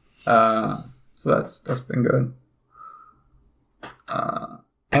 So that's been good.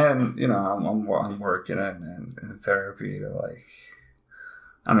 And you know, I'm working in therapy to like,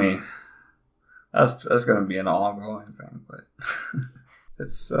 I mean, that's gonna be an ongoing thing, but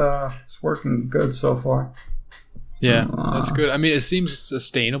it's working good so far. Yeah, that's good. I mean, it seems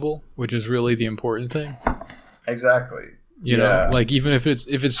sustainable, which is really the important thing. Exactly. You know, like even if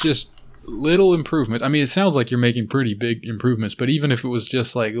it's just little improvement. I mean, it sounds like you're making pretty big improvements, but even if it was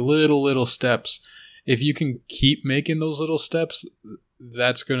just like little steps, if you can keep making those little steps,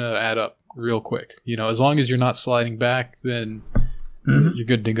 that's going to add up real quick. You know, as long as you're not sliding back, then you're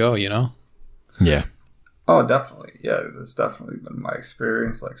good to go, you know? Yeah. Oh, definitely. Yeah, that's definitely been my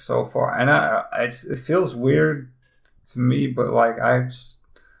experience like so far. And it feels weird to me, but like it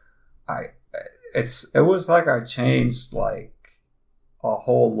was like I changed like a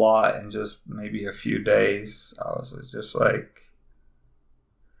whole lot in just maybe a few days. I was just like,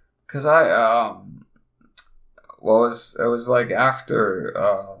 because it was like after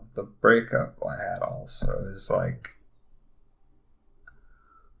the breakup I had also. It was like,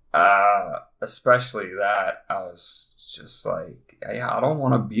 especially that, I was just like, yeah, I don't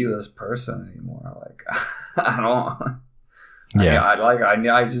want to be this person anymore. Like, I don't. Yeah,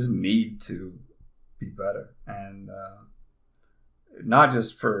 I just need to be better, and not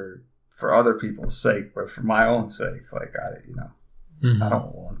just for other people's sake, but for my own sake. Like, I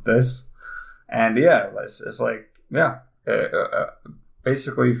don't want this, and it's like,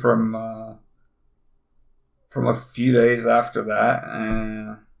 basically from a few days after that,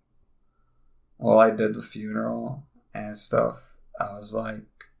 and I did the funeral and stuff. I was like,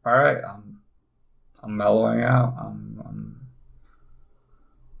 all right, I'm mellowing out.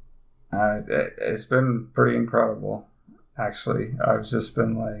 It's been pretty incredible, actually. I've just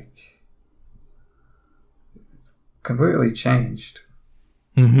been like, it's completely changed.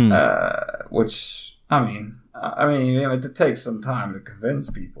 Which, I mean, it takes some time to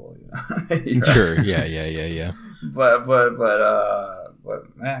convince people, you know. Sure. Yeah. But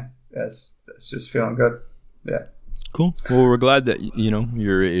man, it's just feeling good. Yeah. Cool. Well, we're glad that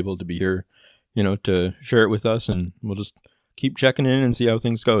you're able to be here, to share it with us, and we'll just keep checking in and see how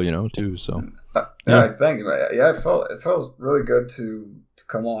things go, too. So yeah, thank you. Yeah, it feels really good to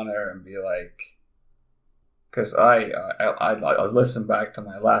come on air and be like, because I listened back to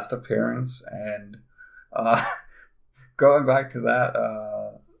my last appearance and going back to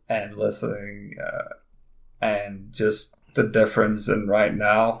that and listening and just the difference in right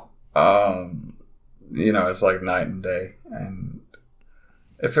now, it's like night and day, and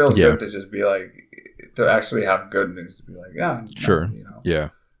it feels good to just be like, to actually have good news, to be like, sure, yeah.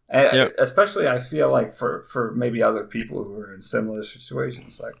 And especially I feel like for maybe other people who are in similar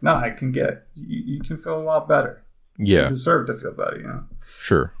situations, like, no, you can feel a lot better. Yeah. You deserve to feel better,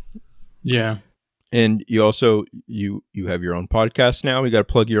 Sure. Yeah. And you also, you have your own podcast now. You got to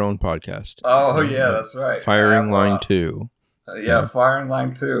plug your own podcast. Oh, yeah, that's right. Firing Line 2. Firing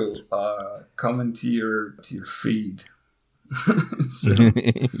Line 2 coming to your feed. So,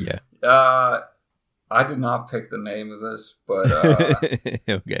 yeah. I did not pick the name of this, but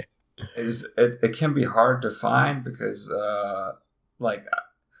okay. It can be hard to find because I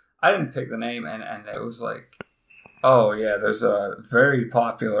didn't pick the name, and it was like, oh yeah, there's a very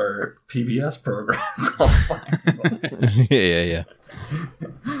popular PBS program called Firing Line. yeah.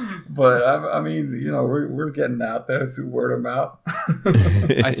 But I mean, we're getting out there through word of mouth.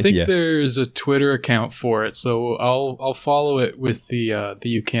 I think there's a Twitter account for it, so I'll follow it with the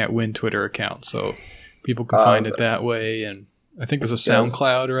You Can't Win Twitter account, so people can find it that way. And I think there's a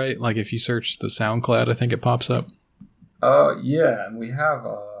SoundCloud, right? Like if you search the SoundCloud, I think it pops up. Yeah, and we have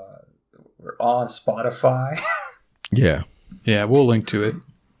we're on Spotify. Yeah, we'll link to it.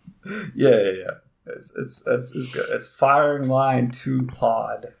 Yeah. It's good. It's Firing Line 2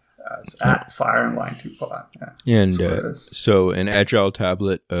 Pod. It's at Firing Line 2 Pod. Yeah. And so an Agile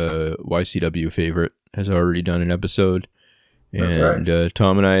Tablet YCW favorite has already done an episode, and right.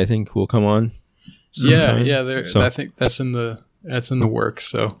 Tom and I think will come on. Sometime. Yeah. I think that's in the works.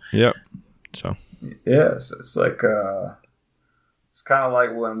 So yep. So yes, it's like it's kind of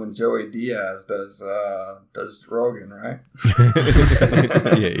like when Joey Diaz does Rogan, right?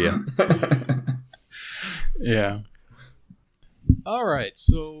 yeah. Yeah. All right,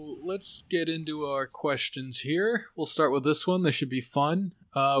 so let's get into our questions here. We'll start with this one. This should be fun.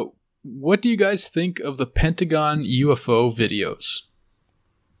 What do you guys think of the Pentagon UFO videos?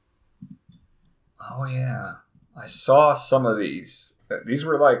 Oh, yeah. I saw some of these. These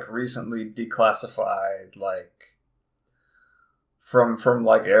were, like, recently declassified, like, from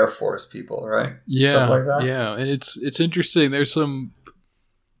like, Air Force people, right? Yeah. Stuff like that? Yeah, and it's interesting. There's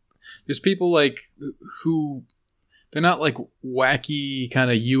people, like, who... They're not like wacky kind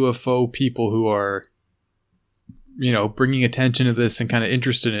of UFO people who are, bringing attention to this and kind of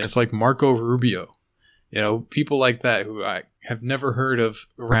interested in it. It's like Marco Rubio, people like that who I have never heard of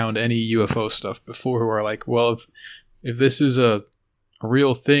around any UFO stuff before, who are like, well, if this is a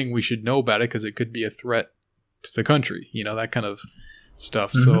real thing, we should know about it because it could be a threat to the country, that kind of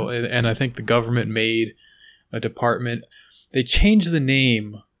stuff. Mm-hmm. So, and I think the government made a department. They changed the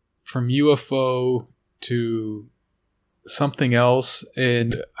name from UFO to something else,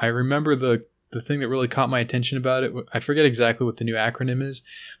 and I remember the thing that really caught my attention about it. I forget exactly what the new acronym is,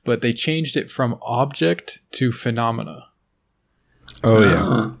 but they changed it from object to phenomena. Oh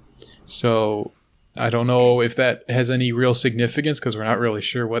yeah. So I don't know if that has any real significance because we're not really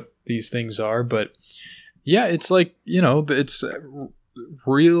sure what these things are, but yeah, it's like, it's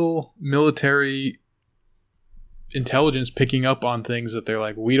real military intelligence picking up on things that they're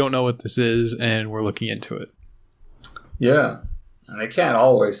like, we don't know what this is, and we're looking into it. Yeah, and they can't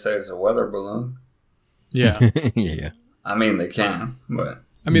always say it's a weather balloon. Yeah. Yeah. I mean, they can, but...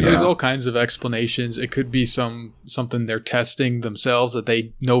 there's all kinds of explanations. It could be something they're testing themselves that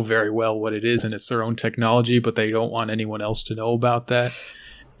they know very well what it is, and it's their own technology, but they don't want anyone else to know about that.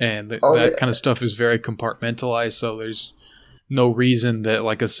 And that kind of stuff is very compartmentalized, so there's no reason that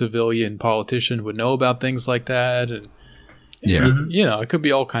like a civilian politician would know about things like that. And it could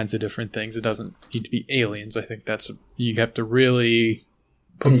be all kinds of different things. It doesn't need to be aliens. I think you have to really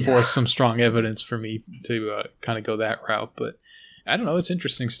put forth some strong evidence for me to kind of go that route. But I don't know. It's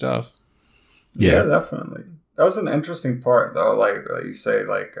interesting stuff. Yeah, definitely. That was an interesting part, though. Like you say,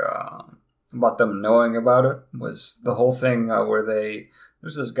 like about them knowing about it was the whole thing where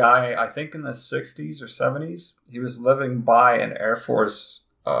there's this guy, I think in the 60s or 70s, he was living by an Air Force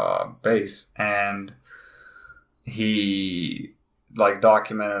base, and he like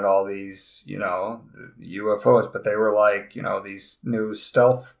documented all these, UFOs, but they were like, these new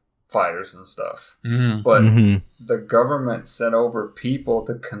stealth fighters and stuff. Mm-hmm. But the government sent over people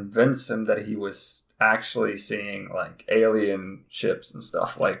to convince him that he was actually seeing like alien ships and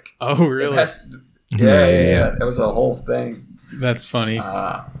stuff. Like, oh, really? Yeah. It was a whole thing. That's funny.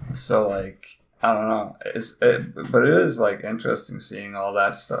 So like, I don't know. But it is like interesting seeing all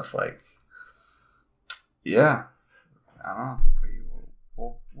that stuff. Like, yeah, I don't know.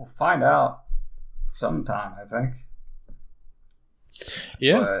 We'll find out sometime, I think.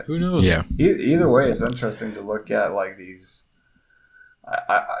 Yeah, but who knows? Yeah. Either way, it's interesting to look at like these.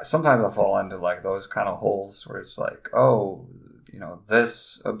 I sometimes I fall into like those kind of holes where it's like, oh,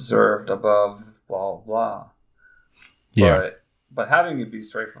 this observed above blah blah. Yeah. But having it be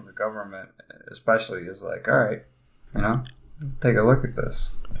straight from the government, especially, is like, all right, take a look at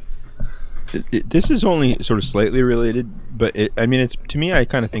this. This is only sort of slightly related, but it's to me, I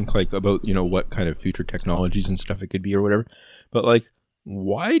kind of think like about what kind of future technologies and stuff it could be or whatever. But like,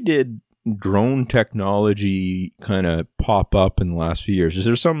 why did drone technology kind of pop up in the last few years? Is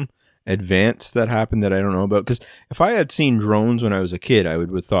there some advance that happened that I don't know about? Because if I had seen drones when I was a kid, I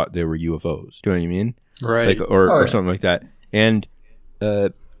would have thought they were UFOs. Do you know what I mean? Right. Like, or something like that. And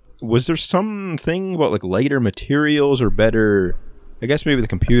was there something about like lighter materials or better? I guess maybe the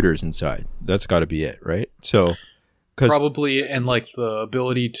computers inside. That's got to be it, right? So, probably, and like the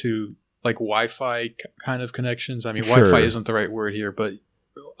ability to like Wi-Fi kind of connections. I mean, Sure. Wi-Fi isn't the right word here, but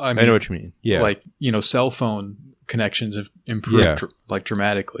I know what you mean. Yeah, like cell phone connections have improved like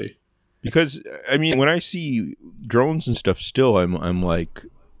dramatically. Because I mean, when I see drones and stuff, still I'm like,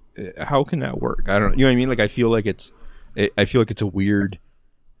 how can that work? I don't. You know what I mean? Like I feel like it's a weird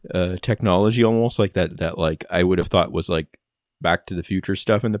technology almost like that like I would have thought was like Back to the Future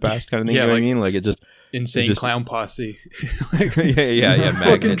stuff in the past kind of thing. Yeah, you know like what I mean? Like it just insane clown posse. yeah.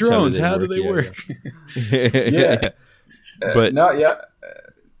 Fucking drones. How do they work? Yeah. But no, yeah.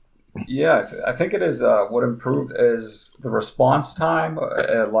 Yeah, I think it is. What improved is the response time,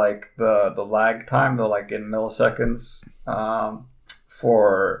 like the lag time, like in milliseconds,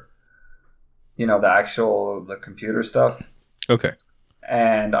 for the computer stuff. Okay.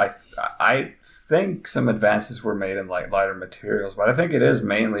 And I think some advances were made in like lighter materials, but I think it is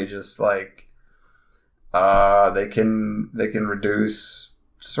mainly just like they can reduce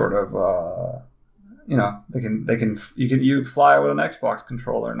sort of you fly with an Xbox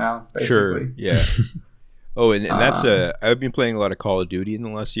controller now, basically. Sure. Yeah. Oh, and that's I've been playing a lot of Call of Duty in the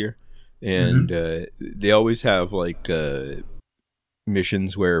last year, and they always have like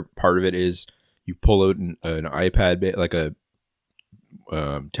missions where part of it is you pull out an iPad, like a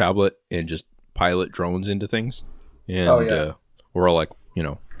tablet, and just pilot drones into things, and or like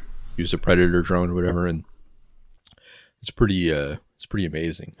use a Predator drone or whatever, and it's pretty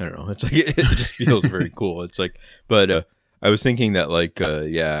amazing. I don't know. It's like it just feels very cool. It's like, but I was thinking that like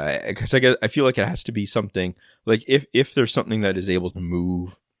because I feel like it has to be something like if there's something that is able to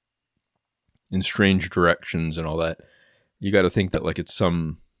move in strange directions and all that, you got to think that like it's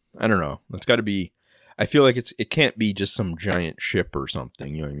some, I don't know. It's got to be. I feel like it can't be just some giant ship or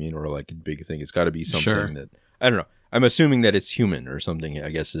something. You know what I mean? Or like a big thing. It's got to be something that I don't know. I'm assuming that it's human or something. I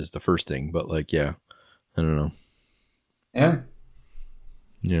guess is the first thing. But like, yeah, I don't know. Yeah.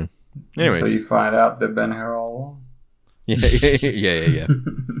 Yeah. Anyways, until you find out they've been here all along. Yeah.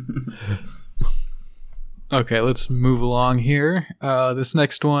 Okay, let's move along here. This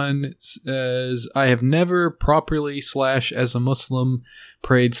next one says, I have never properly / as a Muslim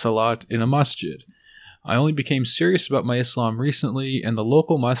prayed salat in a masjid. I only became serious about my Islam recently, and the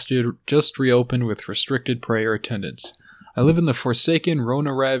local masjid just reopened with restricted prayer attendance. I live in the forsaken,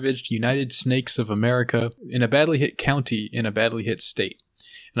 Rona-ravaged United Snakes of America, in a badly hit county in a badly hit state.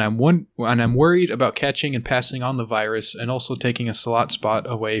 And I'm worried about catching and passing on the virus, and also taking a salat spot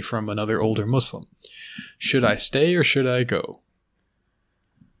away from another older Muslim. Should I stay or should I go?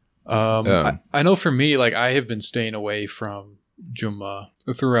 I know for me, like I have been staying away from Jummah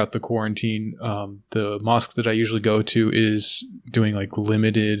throughout the quarantine. The mosque that I usually go to is doing like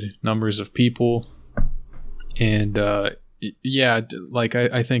limited numbers of people, and I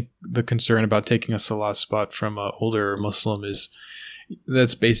think the concern about taking a salat spot from an older Muslim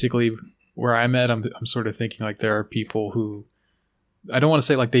that's basically where I'm at. I'm sort of thinking like there are people who, I don't want to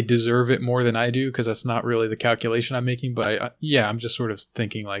say like they deserve it more than I do, because that's not really the calculation I'm making, but I'm just sort of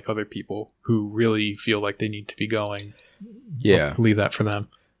thinking like other people who really feel like they need to be going. Yeah. I'll leave that for them.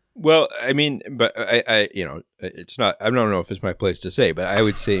 Well, I mean, but I it's not, I don't know if it's my place to say, but I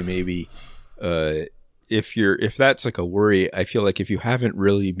would say maybe if that's like a worry, I feel like if you haven't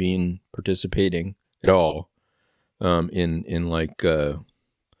really been participating at all in like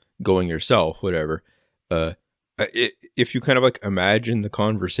going yourself, whatever, if you kind of like imagine the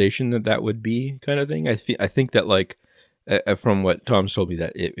conversation that would be kind of thing, I think that like from what Tom's told me,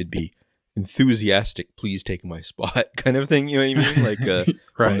 that it would be enthusiastic, please take my spot kind of thing, you know what I mean? Like right.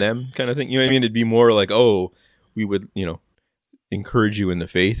 From them kind of thing, you know what I mean? It'd be more like, oh, we would, encourage you in the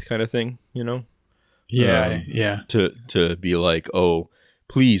faith kind of thing, you know? Yeah. To be like, oh,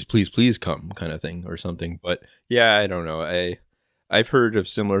 please come kind of thing or something. But yeah, I don't know. I've heard of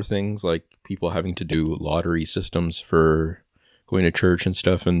similar things like people having to do lottery systems for going to church and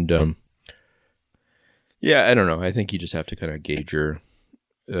stuff. And yeah, I don't know. I think you just have to kind of gauge your,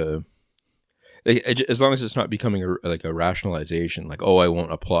 as long as it's not becoming a rationalization, like, oh, I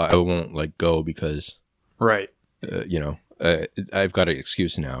won't apply, I won't like go because, right. I've got an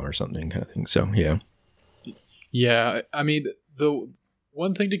excuse now or something kind of thing. So yeah. Yeah, I mean, the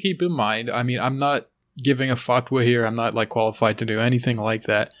one thing to keep in mind, I mean, I'm not giving a fatwa here. I'm not like qualified to do anything like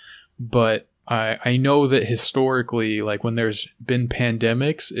that. But I know that historically, like when there's been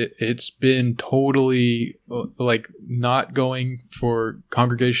pandemics, it's been totally like not going for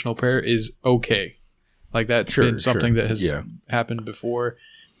congregational prayer is okay. Like that's been something that has happened before.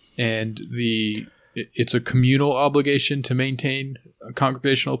 And it's a communal obligation to maintain a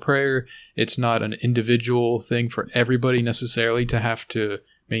congregational prayer. It's not an individual thing for everybody necessarily to have to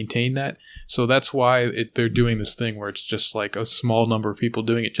maintain that. So that's why they're doing this thing where it's just like a small number of people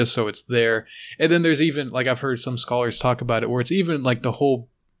doing it just so it's there. And then there's even, like I've heard some scholars talk about it, where it's even like the whole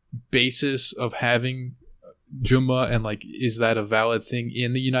basis of having Jummah and like, is that a valid thing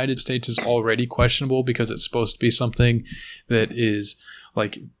in the United States is already questionable because it's supposed to be something that is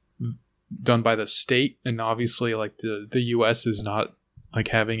like done by the state, and obviously like the US is not like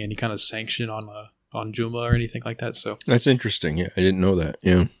having any kind of sanction on Jummah or anything like that. So that's interesting. Yeah, I didn't know that.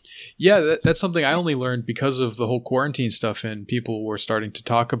 Yeah, that's something I only learned because of the whole quarantine stuff, and people were starting to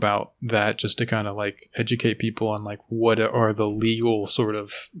talk about that just to kind of like educate people on like what are the legal sort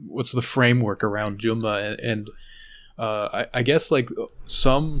of, what's the framework around Jummah, and I guess like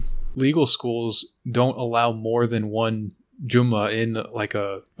some legal schools don't allow more than one Jummah in like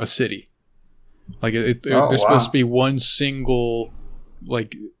a city. Like there's supposed to be one single,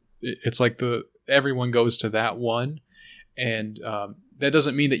 like it's like everyone goes to that one, and that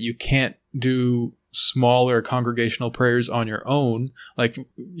doesn't mean that you can't do smaller congregational prayers on your own. Like,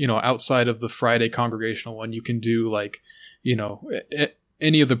 you know, outside of the Friday congregational one, you can do like, you know,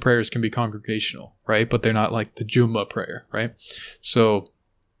 any of the prayers can be congregational, right? But they're not like the Jummah prayer, right? So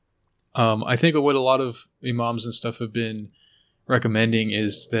I think what a lot of imams and stuff have been recommending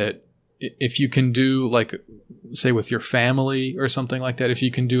is that if you can do like, say with your family or something like that, if you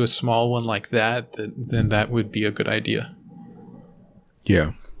can do a small one like that, then that would be a good idea.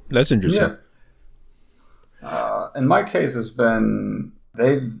 Yeah, that's interesting. Yeah. In my case, it's been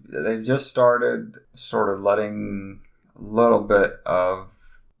they've just started sort of letting a little bit of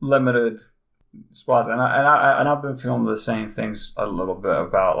limited spots, and I've been feeling the same things a little bit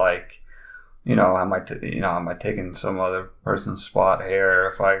about like, you know, am I taking some other person's spot here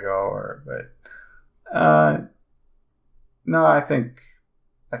if I go, but no, I think,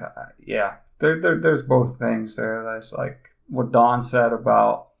 yeah, there's both things there. That's like what Don said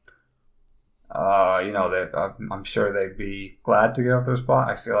about, you know, that I'm sure they'd be glad to give up their spot.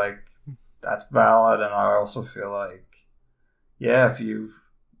 I feel like that's valid, and I also feel like, yeah,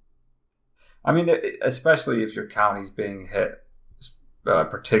 especially if your county's being hit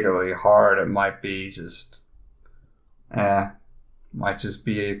particularly hard, it might be just, might just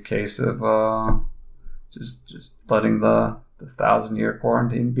be a case of just letting the 1,000-year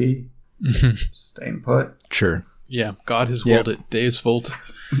quarantine be, staying put. Sure. Yeah, God has willed it. Dave's fault.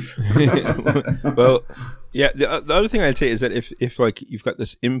 Well, yeah. The other thing I'd say is that if like you've got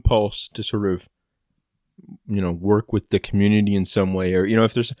this impulse to sort of, you know, work with the community in some way, or, you know,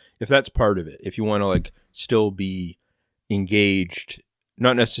 if that's part of it, if you want to like still be engaged,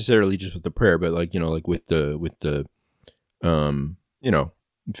 not necessarily just with the prayer, but like, you know, like with the you know,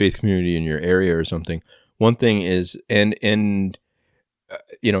 faith community in your area or something. One thing is, and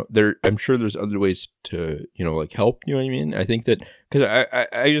you know, I'm sure there's other ways to, you know, like help, you know what I mean? I think that, because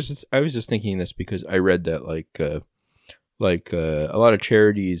I was just thinking this because I read that like a lot of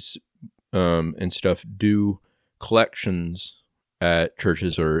charities and stuff do collections at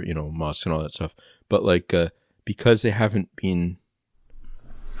churches or, you know, mosques and all that stuff, but like because they haven't been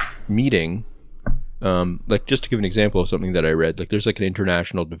meeting, like just to give an example of something that I read, like there's like an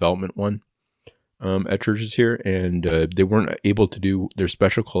international development one at churches here, and they weren't able to do their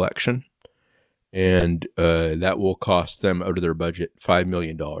special collection, and that will cost them out of their budget $5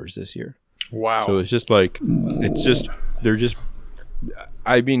 million this year. Wow. So it's just like,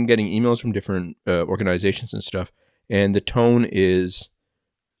 I've been getting emails from different organizations and stuff, and the tone is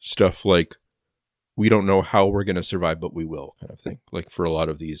stuff like, we don't know how we're going to survive, but we will, kind of thing. Like for a lot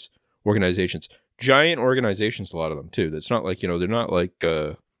of these organizations, giant organizations, a lot of them too. That's not like, you know, they're not like,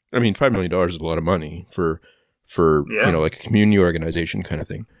 I mean, $5 million is a lot of money for for Yeah. like a community organization kind of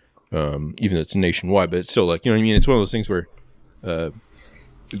thing. Even though it's nationwide, but it's still like, you know what I mean? It's one of those things where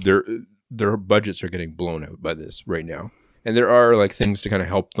their budgets are getting blown out by this right now. And there are like things to kind of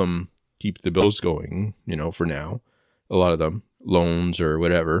help them keep the bills going, for now. A lot of them, loans or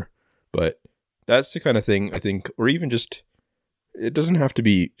whatever. But that's the kind of thing I think, or even just, it doesn't have to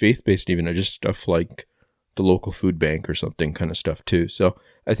be faith-based even, just stuff like the local food bank or something kind of stuff too. So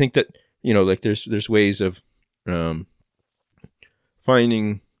I think that, like there's ways of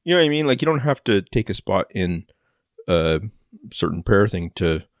finding, you know what I mean? Like you don't have to take a spot in a certain prayer thing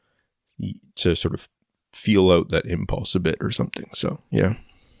to sort of feel out that impulse a bit or something. So, yeah.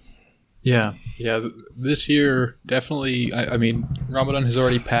 Yeah. This year, definitely, I mean, Ramadan has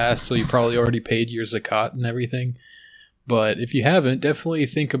already passed, so you probably already paid your zakat and everything. But if you haven't, definitely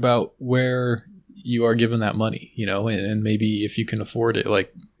think about where you are given that money, and maybe if you can afford it,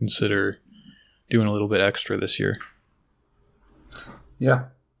 like consider doing a little bit extra this year. Yeah,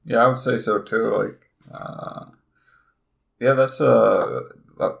 I would say so too. Like, that's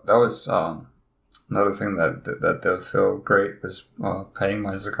that was another thing that did feel great was paying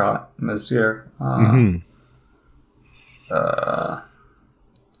my zakat this year.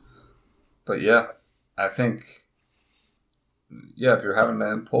 But yeah, I think if you're having the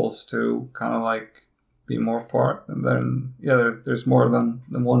impulse to kind of like be more part, and then there's more than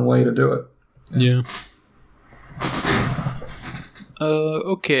one way to do it. Yeah.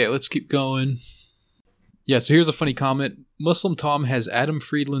 Okay, let's keep going. Yeah, so here's a funny comment. Muslim Tom has Adam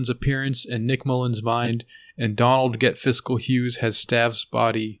Friedland's appearance and Nick Mullen's mind, and Donald Get Fiscal Hughes has Stav's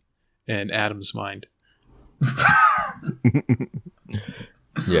body and Adam's mind.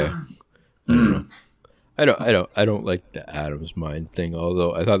 Yeah. I don't like the Adam's mind thing,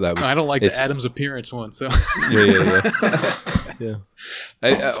 although I thought that was... I don't like the Adam's appearance one, so... Yeah.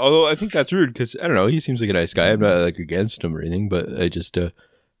 Although I think that's rude, because, I don't know, he seems like a nice guy. I'm not, like, against him or anything, but I just, I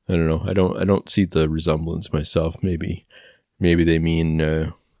don't know. I don't see the resemblance myself. Maybe they mean...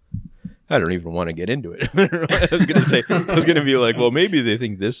 I don't even want to get into it. I was going to be like, well, maybe they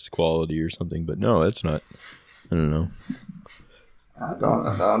think this quality or something, but no, it's not. I don't know. I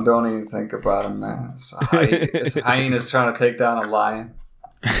don't even think about him, man. It's a hyena's trying to take down a lion.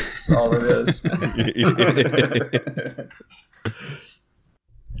 That's all it is.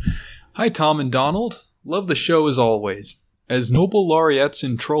 Hi, Tom and Donald. Love the show as always. As Nobel laureates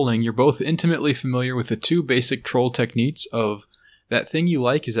in trolling, you're both intimately familiar with the two basic troll techniques of that thing you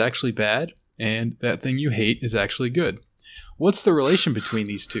like is actually bad, and that thing you hate is actually good. What's the relation between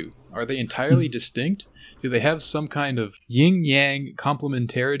these two? Are they entirely distinct? Do they have some kind of yin-yang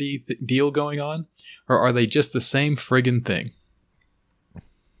complementarity deal going on? Or are they just the same friggin' thing?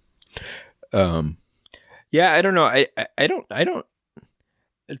 Yeah, I don't know. I don't.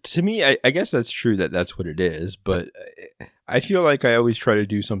 To me, I guess that's true that's what it is. But I feel like I always try to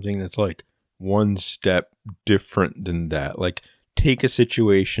do something that's like one step different than that. Like take a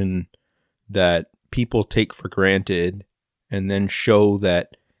situation that people take for granted and then show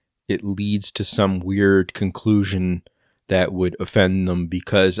that it leads to some weird conclusion that would offend them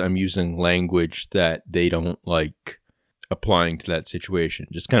because I'm using language that they don't like applying to that situation.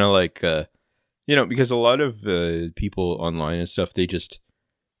 Just kind of like, because a lot of people online and stuff,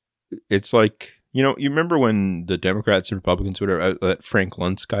 it's like, you remember when the Democrats and Republicans, whatever, that Frank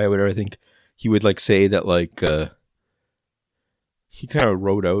Luntz guy or whatever, I think he would like say that like, he kind of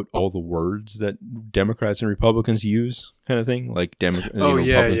wrote out all the words that Democrats and Republicans use, kind of thing. Like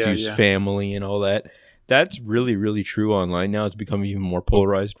Republicans use family and all that. That's really, really true online now. It's become even more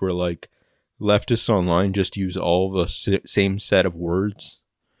polarized where like leftists online just use all the same set of words.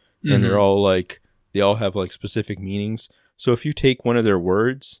 Mm-hmm. And they're all like, they all have like specific meanings. So if you take one of their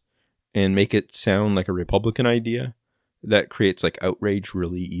words and make it sound like a Republican idea, that creates like outrage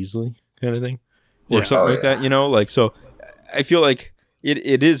really easily, kind of thing. Or something like that, like, so I feel like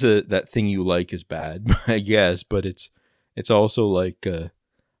it is that thing you like is bad, I guess, but it's also like, I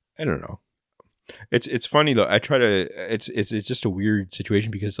don't know. It's funny though. I try to, it's just a weird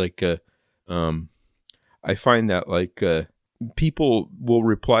situation because like, I find that like, people will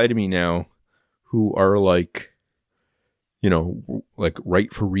reply to me now who are like, like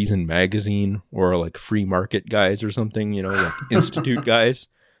Right for Reason magazine or like free market guys or something, like institute guys.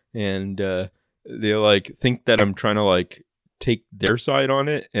 And, they like think that I'm trying to like take their side on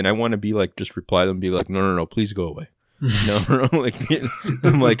it. And I want to be like, just reply to them and be like, no, please go away. No, like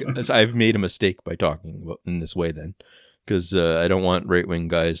I'm like, I've made a mistake by talking in this way then. Cause, I don't want right wing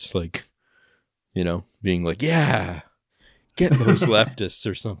guys like, being like, yeah, get those leftists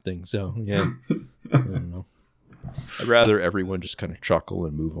or something. So yeah, I don't know. I'd rather everyone just kind of chuckle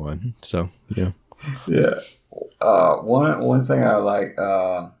and move on. So yeah. Yeah. One thing I like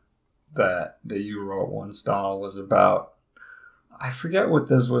that you wrote once, Donald, was about, I forget what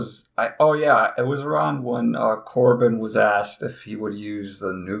this was. It was around when Corbyn was asked if he would use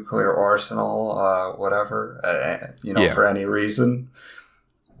the nuclear arsenal, for any reason.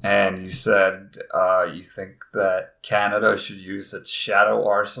 And you said you think that Canada should use its shadow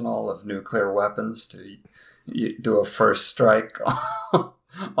arsenal of nuclear weapons to do a first strike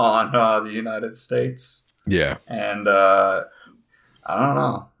on the United States. Yeah. And I don't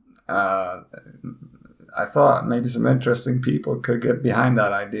know. I thought maybe some interesting people could get behind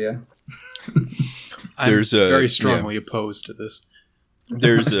that idea. I'm very strongly opposed to this.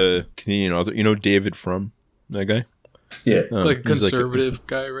 There's a Canadian author, David Frum, that guy? Yeah. Like a conservative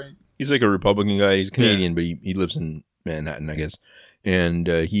guy, right? He's like a Republican guy. He's Canadian, but he lives in Manhattan, I guess. And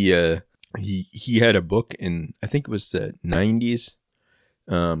he had a book in, I think it was the 90s,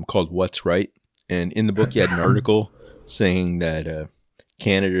 called What's Right. And in the book, he had an article saying that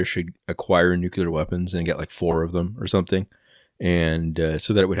Canada should acquire nuclear weapons and get like 4 of them or something. And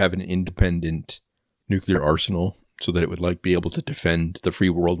so that it would have an independent nuclear arsenal so that it would like be able to defend the free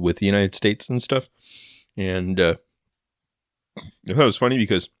world with the United States and stuff. And I thought it was funny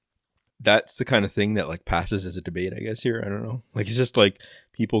because that's the kind of thing that like passes as a debate, I guess, here. I don't know. Like, it's just like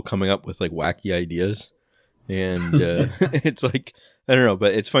people coming up with like wacky ideas. And it's like, I don't know,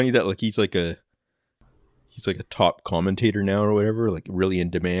 but it's funny that like he's like a top commentator now or whatever, like really in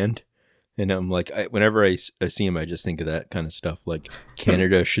demand. And I'm like, whenever I see him, I just think of that kind of stuff. Like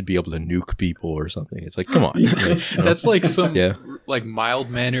Canada should be able to nuke people or something. It's like, come on. That's like some like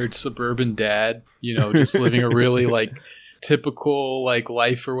mild-mannered suburban dad, just living a really like typical like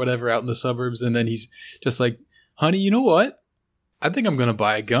life or whatever out in the suburbs. And then he's just like, honey, you know what? I think I'm going to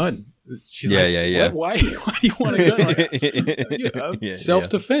buy a gun. She's like, Why do you want a gun? Like,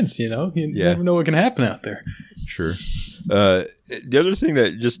 self-defense, You never know what can happen out there. Sure. The other thing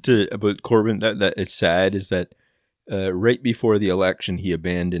that about Corbyn that it's sad is that right before the election he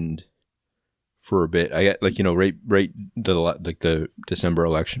abandoned for a bit. I got right the December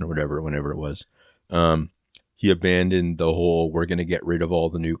election or whenever it was. He abandoned the whole "we're going to get rid of all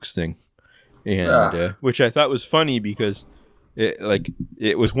the nukes" thing, and which I thought was funny because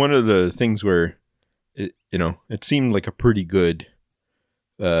it was one of the things where it seemed like a pretty good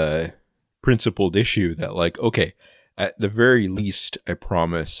principled issue that like, okay, at the very least I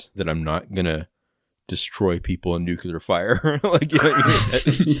promise that I'm not gonna destroy people in nuclear fire. Like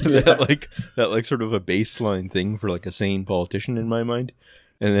that sort of a baseline thing for like a sane politician in my mind.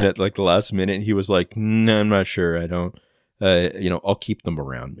 And then at like the last minute he was like, no, I'm not sure, I don't I'll keep them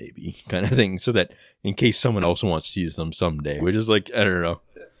around maybe, kind of thing, so that in case someone else wants to use them someday. Which is like, I don't know.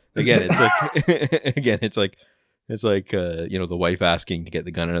 Again, it's like the wife asking to get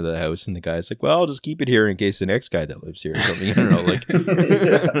the gun out of the house, and the guy's like, well, I'll just keep it here in case the next guy that lives here or something. I don't know, like,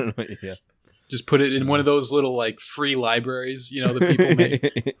 I don't know, yeah. Just put it in one of those little like free libraries, that people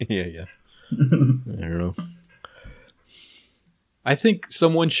make. yeah. I don't know. I think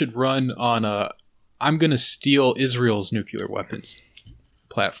someone should run on a "I'm going to steal Israel's nuclear weapons"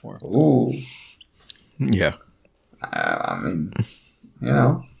 platform. Ooh. Yeah. I mean,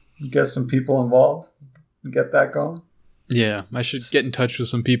 get some people involved, get that going. Yeah, I should get in touch with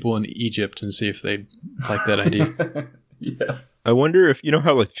some people in Egypt and see if they like that idea. Yeah. I wonder if,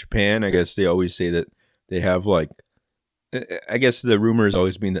 how like Japan, I guess they always say that they have like, I guess the rumor has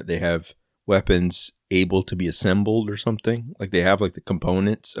always been that they have weapons able to be assembled or something. Like they have like the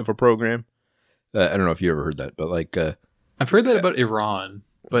components of a program. I don't know if you ever heard that, but like... I've heard that about Iran,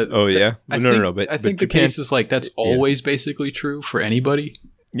 but... Oh, yeah? No. But I think the case is like that's always basically true for anybody.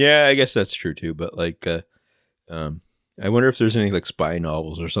 Yeah, I guess that's true too, but like... I wonder if there's any like spy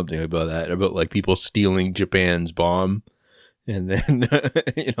novels or something about that, about like people stealing Japan's bomb, and then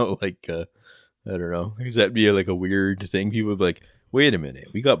I don't know, because that'd be like a weird thing. People would be like, wait a minute,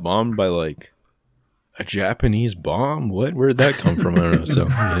 we got bombed by like a Japanese bomb? What? Where'd that come from? I don't know. So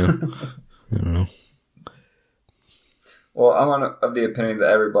I don't know. Well, I'm of the opinion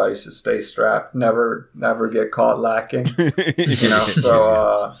that everybody should stay strapped, never get caught lacking.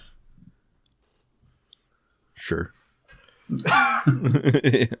 So sure.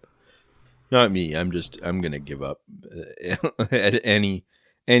 Not me. I'm gonna give up at any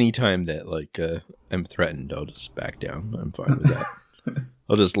time that like I'm threatened. I'll just back down. I'm fine with that.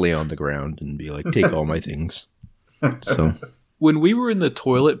 I'll just lay on the ground and be like, take all my things. So when we were in the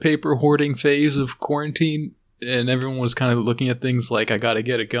toilet paper hoarding phase of quarantine and everyone was kind of looking at things like I gotta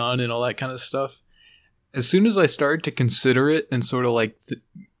get a gun and all that kind of stuff, as soon as I started to consider it and sort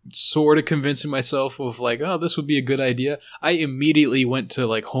of convincing myself of like, oh, this would be a good idea, I immediately went to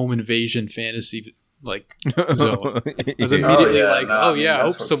like home invasion fantasy like zone. I was immediately I hope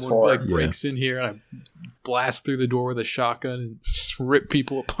that's what it's someone for. like breaks in here and I blast through the door with a shotgun and just rip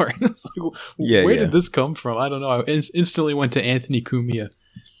people apart. It's like, where did this come from? I don't know. I instantly went to Anthony Cumia.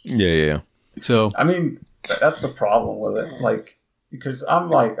 Yeah. So I mean, that's the problem with it. Like, because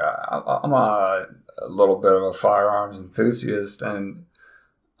I'm a little bit of a firearms enthusiast, and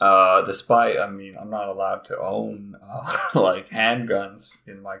despite, I mean, I'm not allowed to own like handguns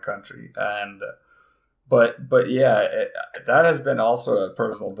in my country, and but yeah, that has been also a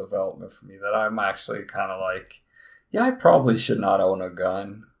personal development for me, that I'm actually kind of like, yeah, I probably should not own a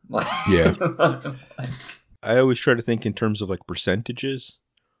gun. Yeah. I always try to think in terms of like percentages.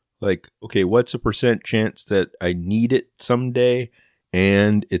 Like, okay, what's a % chance that I need it someday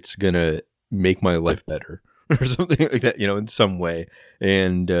and it's going to make my life better or something like that, in some way.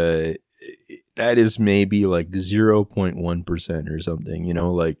 And that is maybe like 0.1% or something,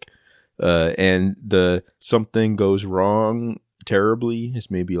 like, and the something goes wrong terribly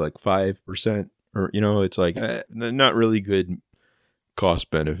is maybe like 5% or, it's like not really good cost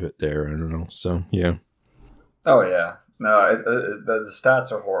benefit there. I don't know. So, yeah. Oh, yeah. No, the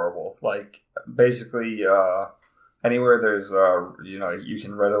stats are horrible. Like, basically, anywhere there's, you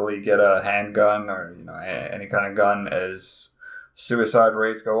can readily get a handgun or, any kind of gun, as suicide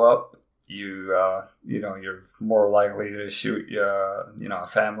rates go up, you're more likely to shoot, a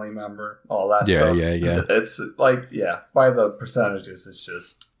family member, all that stuff. Yeah. It's like, by the percentages, it's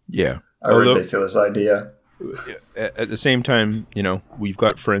just a ridiculous idea. At the same time, we've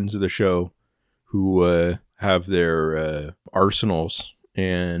got friends of the show who have their arsenals,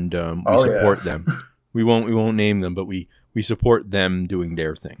 and we support them. We won't name them, but we support them doing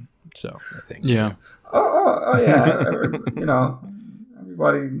their thing. So I think Oh yeah.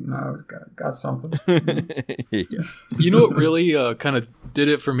 Everybody got something. Yeah. You know what really kind of did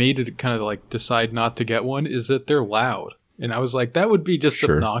it for me to kind of like decide not to get one is that they're loud, and I was like, that would be just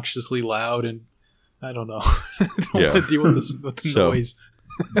obnoxiously loud, and I don't know. I don't want to deal with the noise.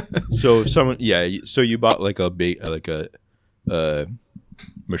 So if someone, so you bought like a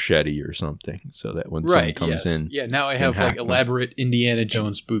machete or something, so that when someone comes in, now I have like elaborate Indiana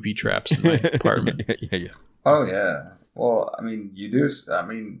Jones booby traps in my apartment. Yeah. Oh yeah. Well, I mean, you do. I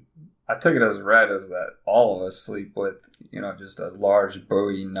mean, I took it as read as that all of us sleep with, just a large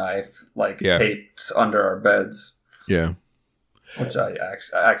Bowie knife taped under our beds. Yeah. Which I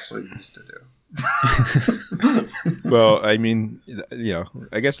actually used to do. Well, I mean,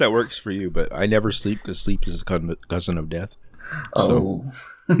 I guess that works for you, but I never sleep because sleep is a cousin of death. Oh.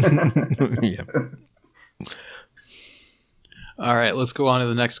 Yeah. All right, let's go on to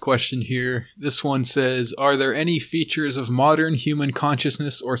the next question here. This one says, are there any features of modern human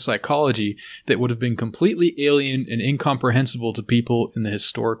consciousness or psychology that would have been completely alien and incomprehensible to people in the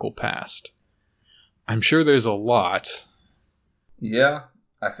historical past? I'm sure there's a lot. Yeah,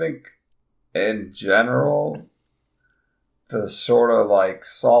 I think in general, the sort of like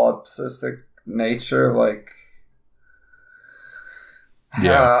solipsistic nature,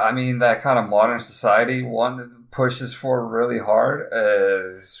 I mean, that kind of modern society one pushes for really hard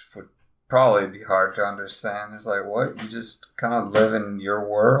would probably be hard to understand. It's like, what? You just kind of live in your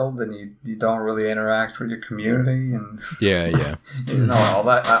world and you don't really interact with your community and all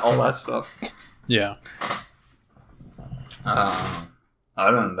that stuff. Yeah. Other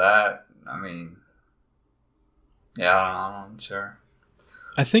than that, I mean, I'm sure.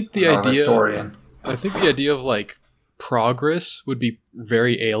 I think the idea historian. I think the idea of like progress would be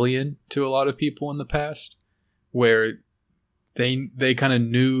very alien to a lot of people in the past, where they kind of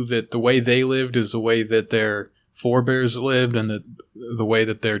knew that the way they lived is the way that their forebears lived, and the way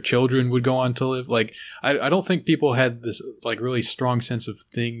that their children would go on to live. Like, I don't think people had this like really strong sense of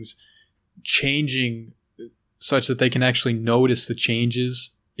things changing such that they can actually notice the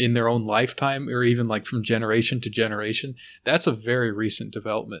changes in their own lifetime, or even like from generation to generation. That's a very recent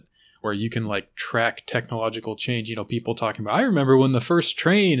development where you can like track technological change. People talking about, I remember when the first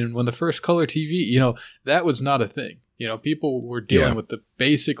train and when the first color TV, that was not a thing. People were dealing with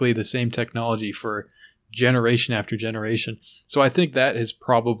basically the same technology for generation after generation. So I think that has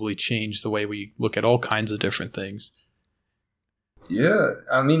probably changed the way we look at all kinds of different things. Yeah,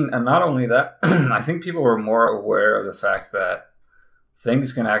 I mean, and not only that, I think people were more aware of the fact that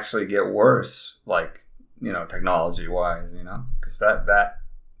things can actually get worse, like, technology-wise, because that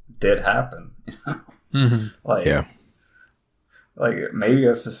did happen. Mm-hmm. Like maybe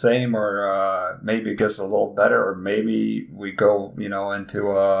it's the same, or maybe it gets a little better, or maybe we go,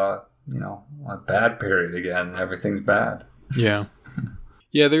 into a bad period again, and everything's bad. Yeah.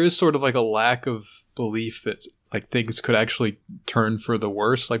 Yeah, there is sort of like a lack of belief that like things could actually turn for the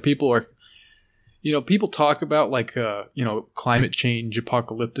worse. Like people are, people talk about like, climate change,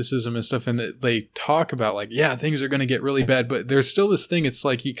 apocalypticism and stuff, and they talk about like, yeah, things are going to get really bad, but there's still this thing. It's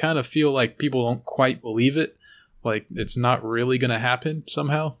like you kind of feel like people don't quite believe it. Like it's not really going to happen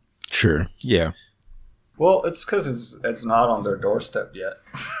somehow. Sure. Yeah. Well, it's because it's not on their doorstep yet.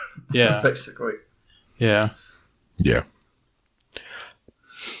 Yeah. Basically. Yeah. Yeah.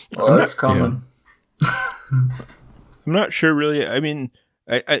 Well, it's coming. Yeah. I'm not sure really. I mean,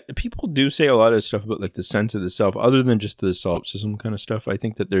 I people do say a lot of stuff about like the sense of the self, other than just the solipsism kind of stuff. I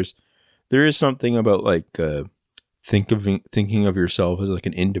think that there is something about like thinking of yourself as like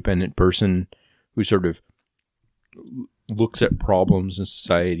an independent person who sort of looks at problems in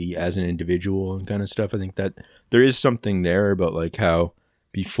society as an individual and kind of stuff. I think that there is something there about like how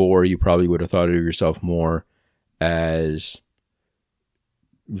before you probably would have thought of yourself more as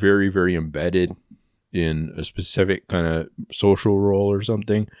very, very embedded in a specific kind of social role or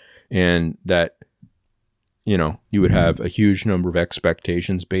something, and that you would have a huge number of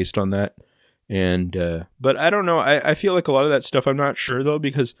expectations based on that. And but I don't know, I feel like a lot of that stuff, I'm not sure though,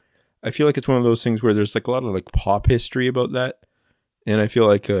 because I feel like it's one of those things where there's like a lot of like pop history about that, and I feel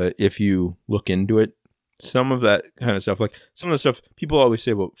like if you look into it, some of that kind of stuff, like some of the stuff people always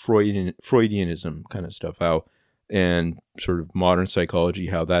say about Freudianism kind of stuff, how and sort of modern psychology,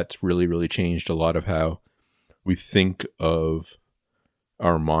 how that's really, really changed a lot of how we think of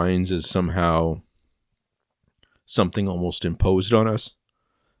our minds as somehow something almost imposed on us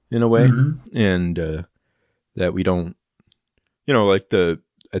in a way. Mm-hmm. And that we don't, like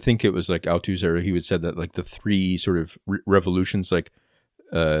I think it was like Althusser, he would said that like the three sort of revolutions, like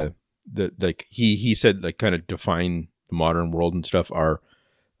he said like kind of define the modern world and stuff are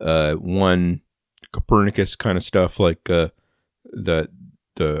one, Copernicus kind of stuff, like that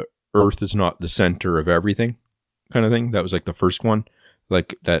the Earth is not the center of everything kind of thing. That was like the first one,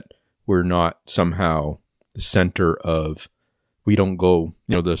 like that we're not somehow the center of, we don't go,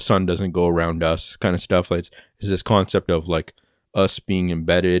 the sun doesn't go around us kind of stuff. Like it's this concept of like us being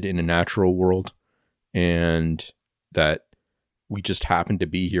embedded in a natural world, and that we just happen to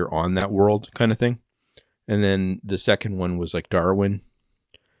be here on that world kind of thing. And then the second one was like Darwin,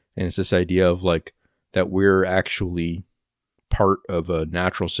 and it's this idea of like that we're actually part of a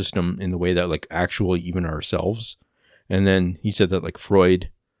natural system in the way that like actually even ourselves. And then he said that like Freud,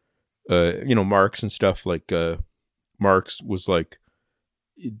 Marx and stuff, like Marx was like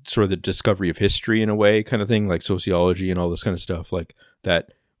sort of the discovery of history in a way kind of thing, like sociology and all this kind of stuff, like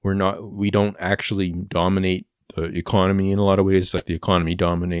that we don't actually dominate the economy in a lot of ways, like the economy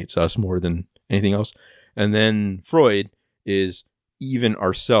dominates us more than anything else. And then Freud is even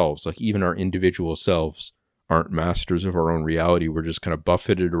ourselves, like even our individual selves aren't masters of our own reality. We're just kind of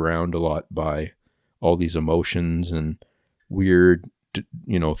buffeted around a lot by all these emotions and weird,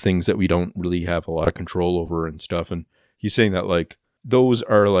 things that we don't really have a lot of control over and stuff. And he's saying that like those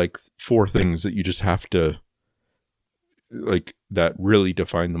are like four things that you just have to like that really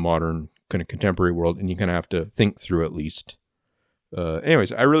define the modern kind of contemporary world, and you kind of have to think through at least.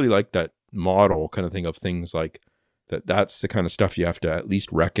 Anyways, I really like that model kind of thing of things like that's the kind of stuff you have to at least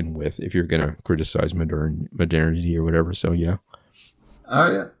reckon with if you're going to criticize modernity or whatever. So, yeah.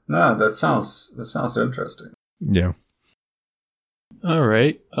 Oh, yeah. No, that sounds interesting. Yeah. All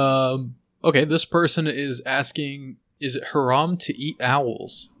right. Okay, this person is asking, is it haram to eat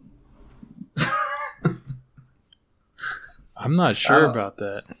owls? I'm not sure about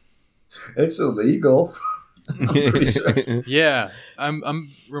that. It's illegal. I'm pretty sure. Yeah.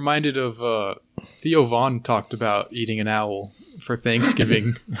 I'm reminded of Theo Vaughn talked about eating an owl for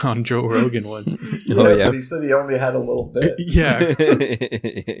Thanksgiving on Joe Rogan once. Yeah, but he said he only had a little bit. Yeah.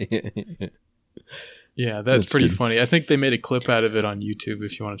 Yeah, that's pretty good. Funny. I think they made a clip out of it on YouTube.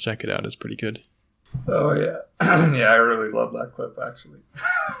 If you want to check it out, it's pretty good. Oh, yeah. Yeah, I really love that clip, actually.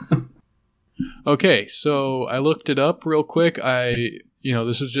 Okay, so I looked it up real quick.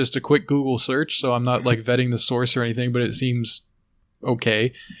 This is just a quick Google search, so I'm not like vetting the source or anything, but it seems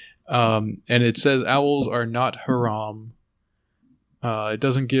okay. And it says owls are not haram. It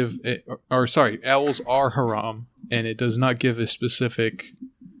doesn't give, owls are haram, and it does not give a specific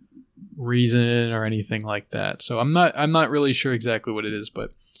reason or anything like that. So I'm not really sure exactly what it is,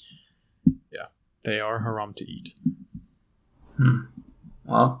 but yeah, they are haram to eat.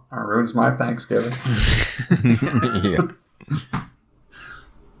 Well, that ruins my Thanksgiving. Yeah.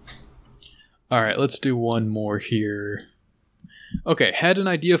 All right, let's do one more here. Okay, had an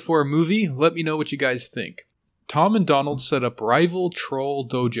idea for a movie? Let me know what you guys think. Tom and Donald set up rival troll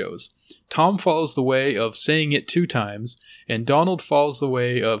dojos. Tom follows the way of saying it 2 times, and Donald follows the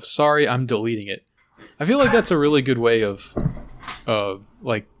way of, sorry, I'm deleting it. I feel like that's a really good way of,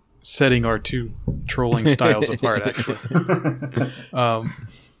 like, setting our two trolling styles apart, actually.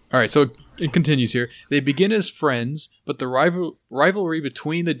 All right, so it continues here. They begin as friends, but the rivalry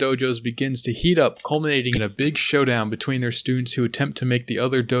between the dojos begins to heat up, culminating in a big showdown between their students who attempt to make the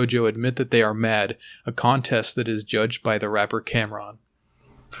other dojo admit that they are mad, a contest that is judged by the rapper Cameron.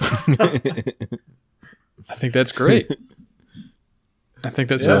 I think that's great. I think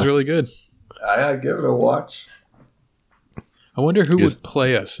that sounds really good. I'd give it a watch. I wonder who would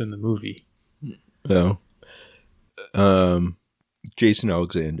play us in the movie. No. Jason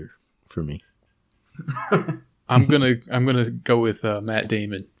Alexander for me. I'm gonna go with Matt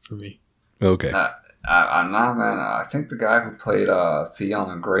Damon for me. Okay. I'm not, man. I think the guy who played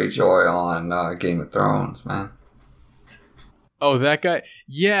Theon Greyjoy on Game of Thrones, man. Oh, that guy.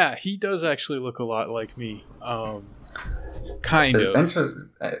 Yeah, he does actually look a lot like me. Kind of.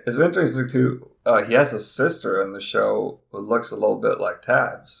 It's interesting too. He has a sister in the show who looks a little bit like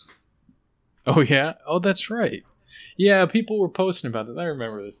Tabs. Oh yeah. Oh, that's right. Yeah, people were posting about that. I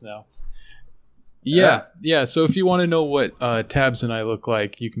remember this now. Yeah. So if you want to know what Tabs and I look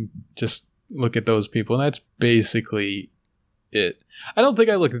like, you can just look at those people, and that's basically it. I don't think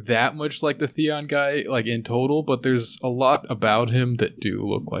I look that much like the Theon guy, like in total, but there's a lot about him that do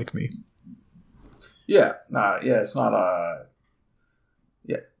look like me. Yeah. It's not a.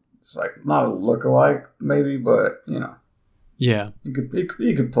 Yeah, it's like not a lookalike, maybe, but you know. Yeah.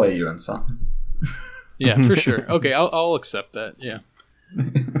 He could play you in something. Yeah, for sure. Okay, I'll accept that. Yeah.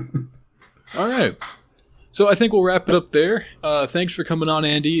 All right. So I think we'll wrap it up there. Thanks for coming on,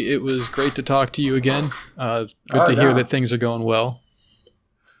 Andy. It was great to talk to you again. Good to hear that things are going well.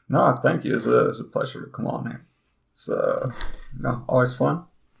 No, thank you. It's a pleasure to come on here. It's always fun.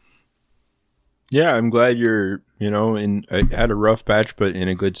 Yeah, I'm glad you're, I had a rough patch, but in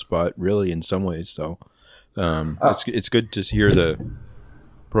a good spot, really, in some ways. So it's good to hear the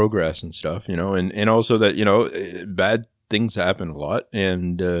progress and stuff, and also that, bad things happen a lot,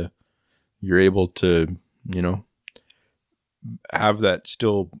 and you're able to, have that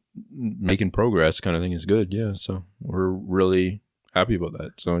still making progress kind of thing is good. Yeah. So we're really happy about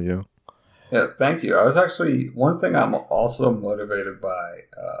that. So, yeah. Yeah. Thank you. I was actually, one thing I'm also motivated by,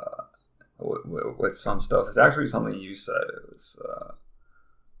 with some stuff is actually something you said. It was,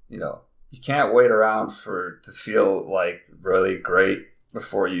 you can't wait around to feel like really great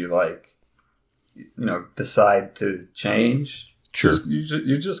before you decide to to Sure.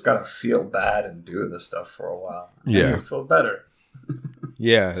 You just gotta feel bad and do this stuff for a while. Yeah, you'll feel better.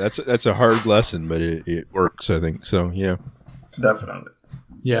 Yeah, that's a hard lesson, but it works, I think. So yeah, definitely.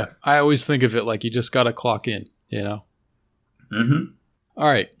 Yeah, I always think of it like you just gotta clock in. Mm-hmm. All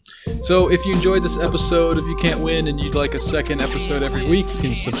right. So if you enjoyed this episode of You Can't Win and you'd like a second episode every week, you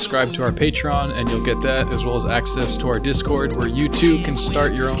can subscribe to our Patreon and you'll get that, as well as access to our Discord where you too can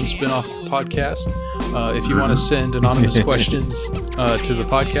start your own spin-off podcast. If you want to send anonymous questions to the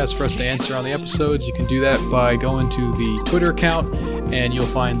podcast for us to answer on the episodes, you can do that by going to the Twitter account and you'll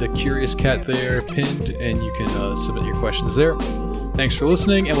find the Curious Cat there pinned and you can submit your questions there. Thanks for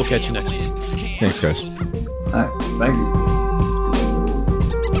listening and we'll catch you next week. Thanks, guys. All right. Thank you.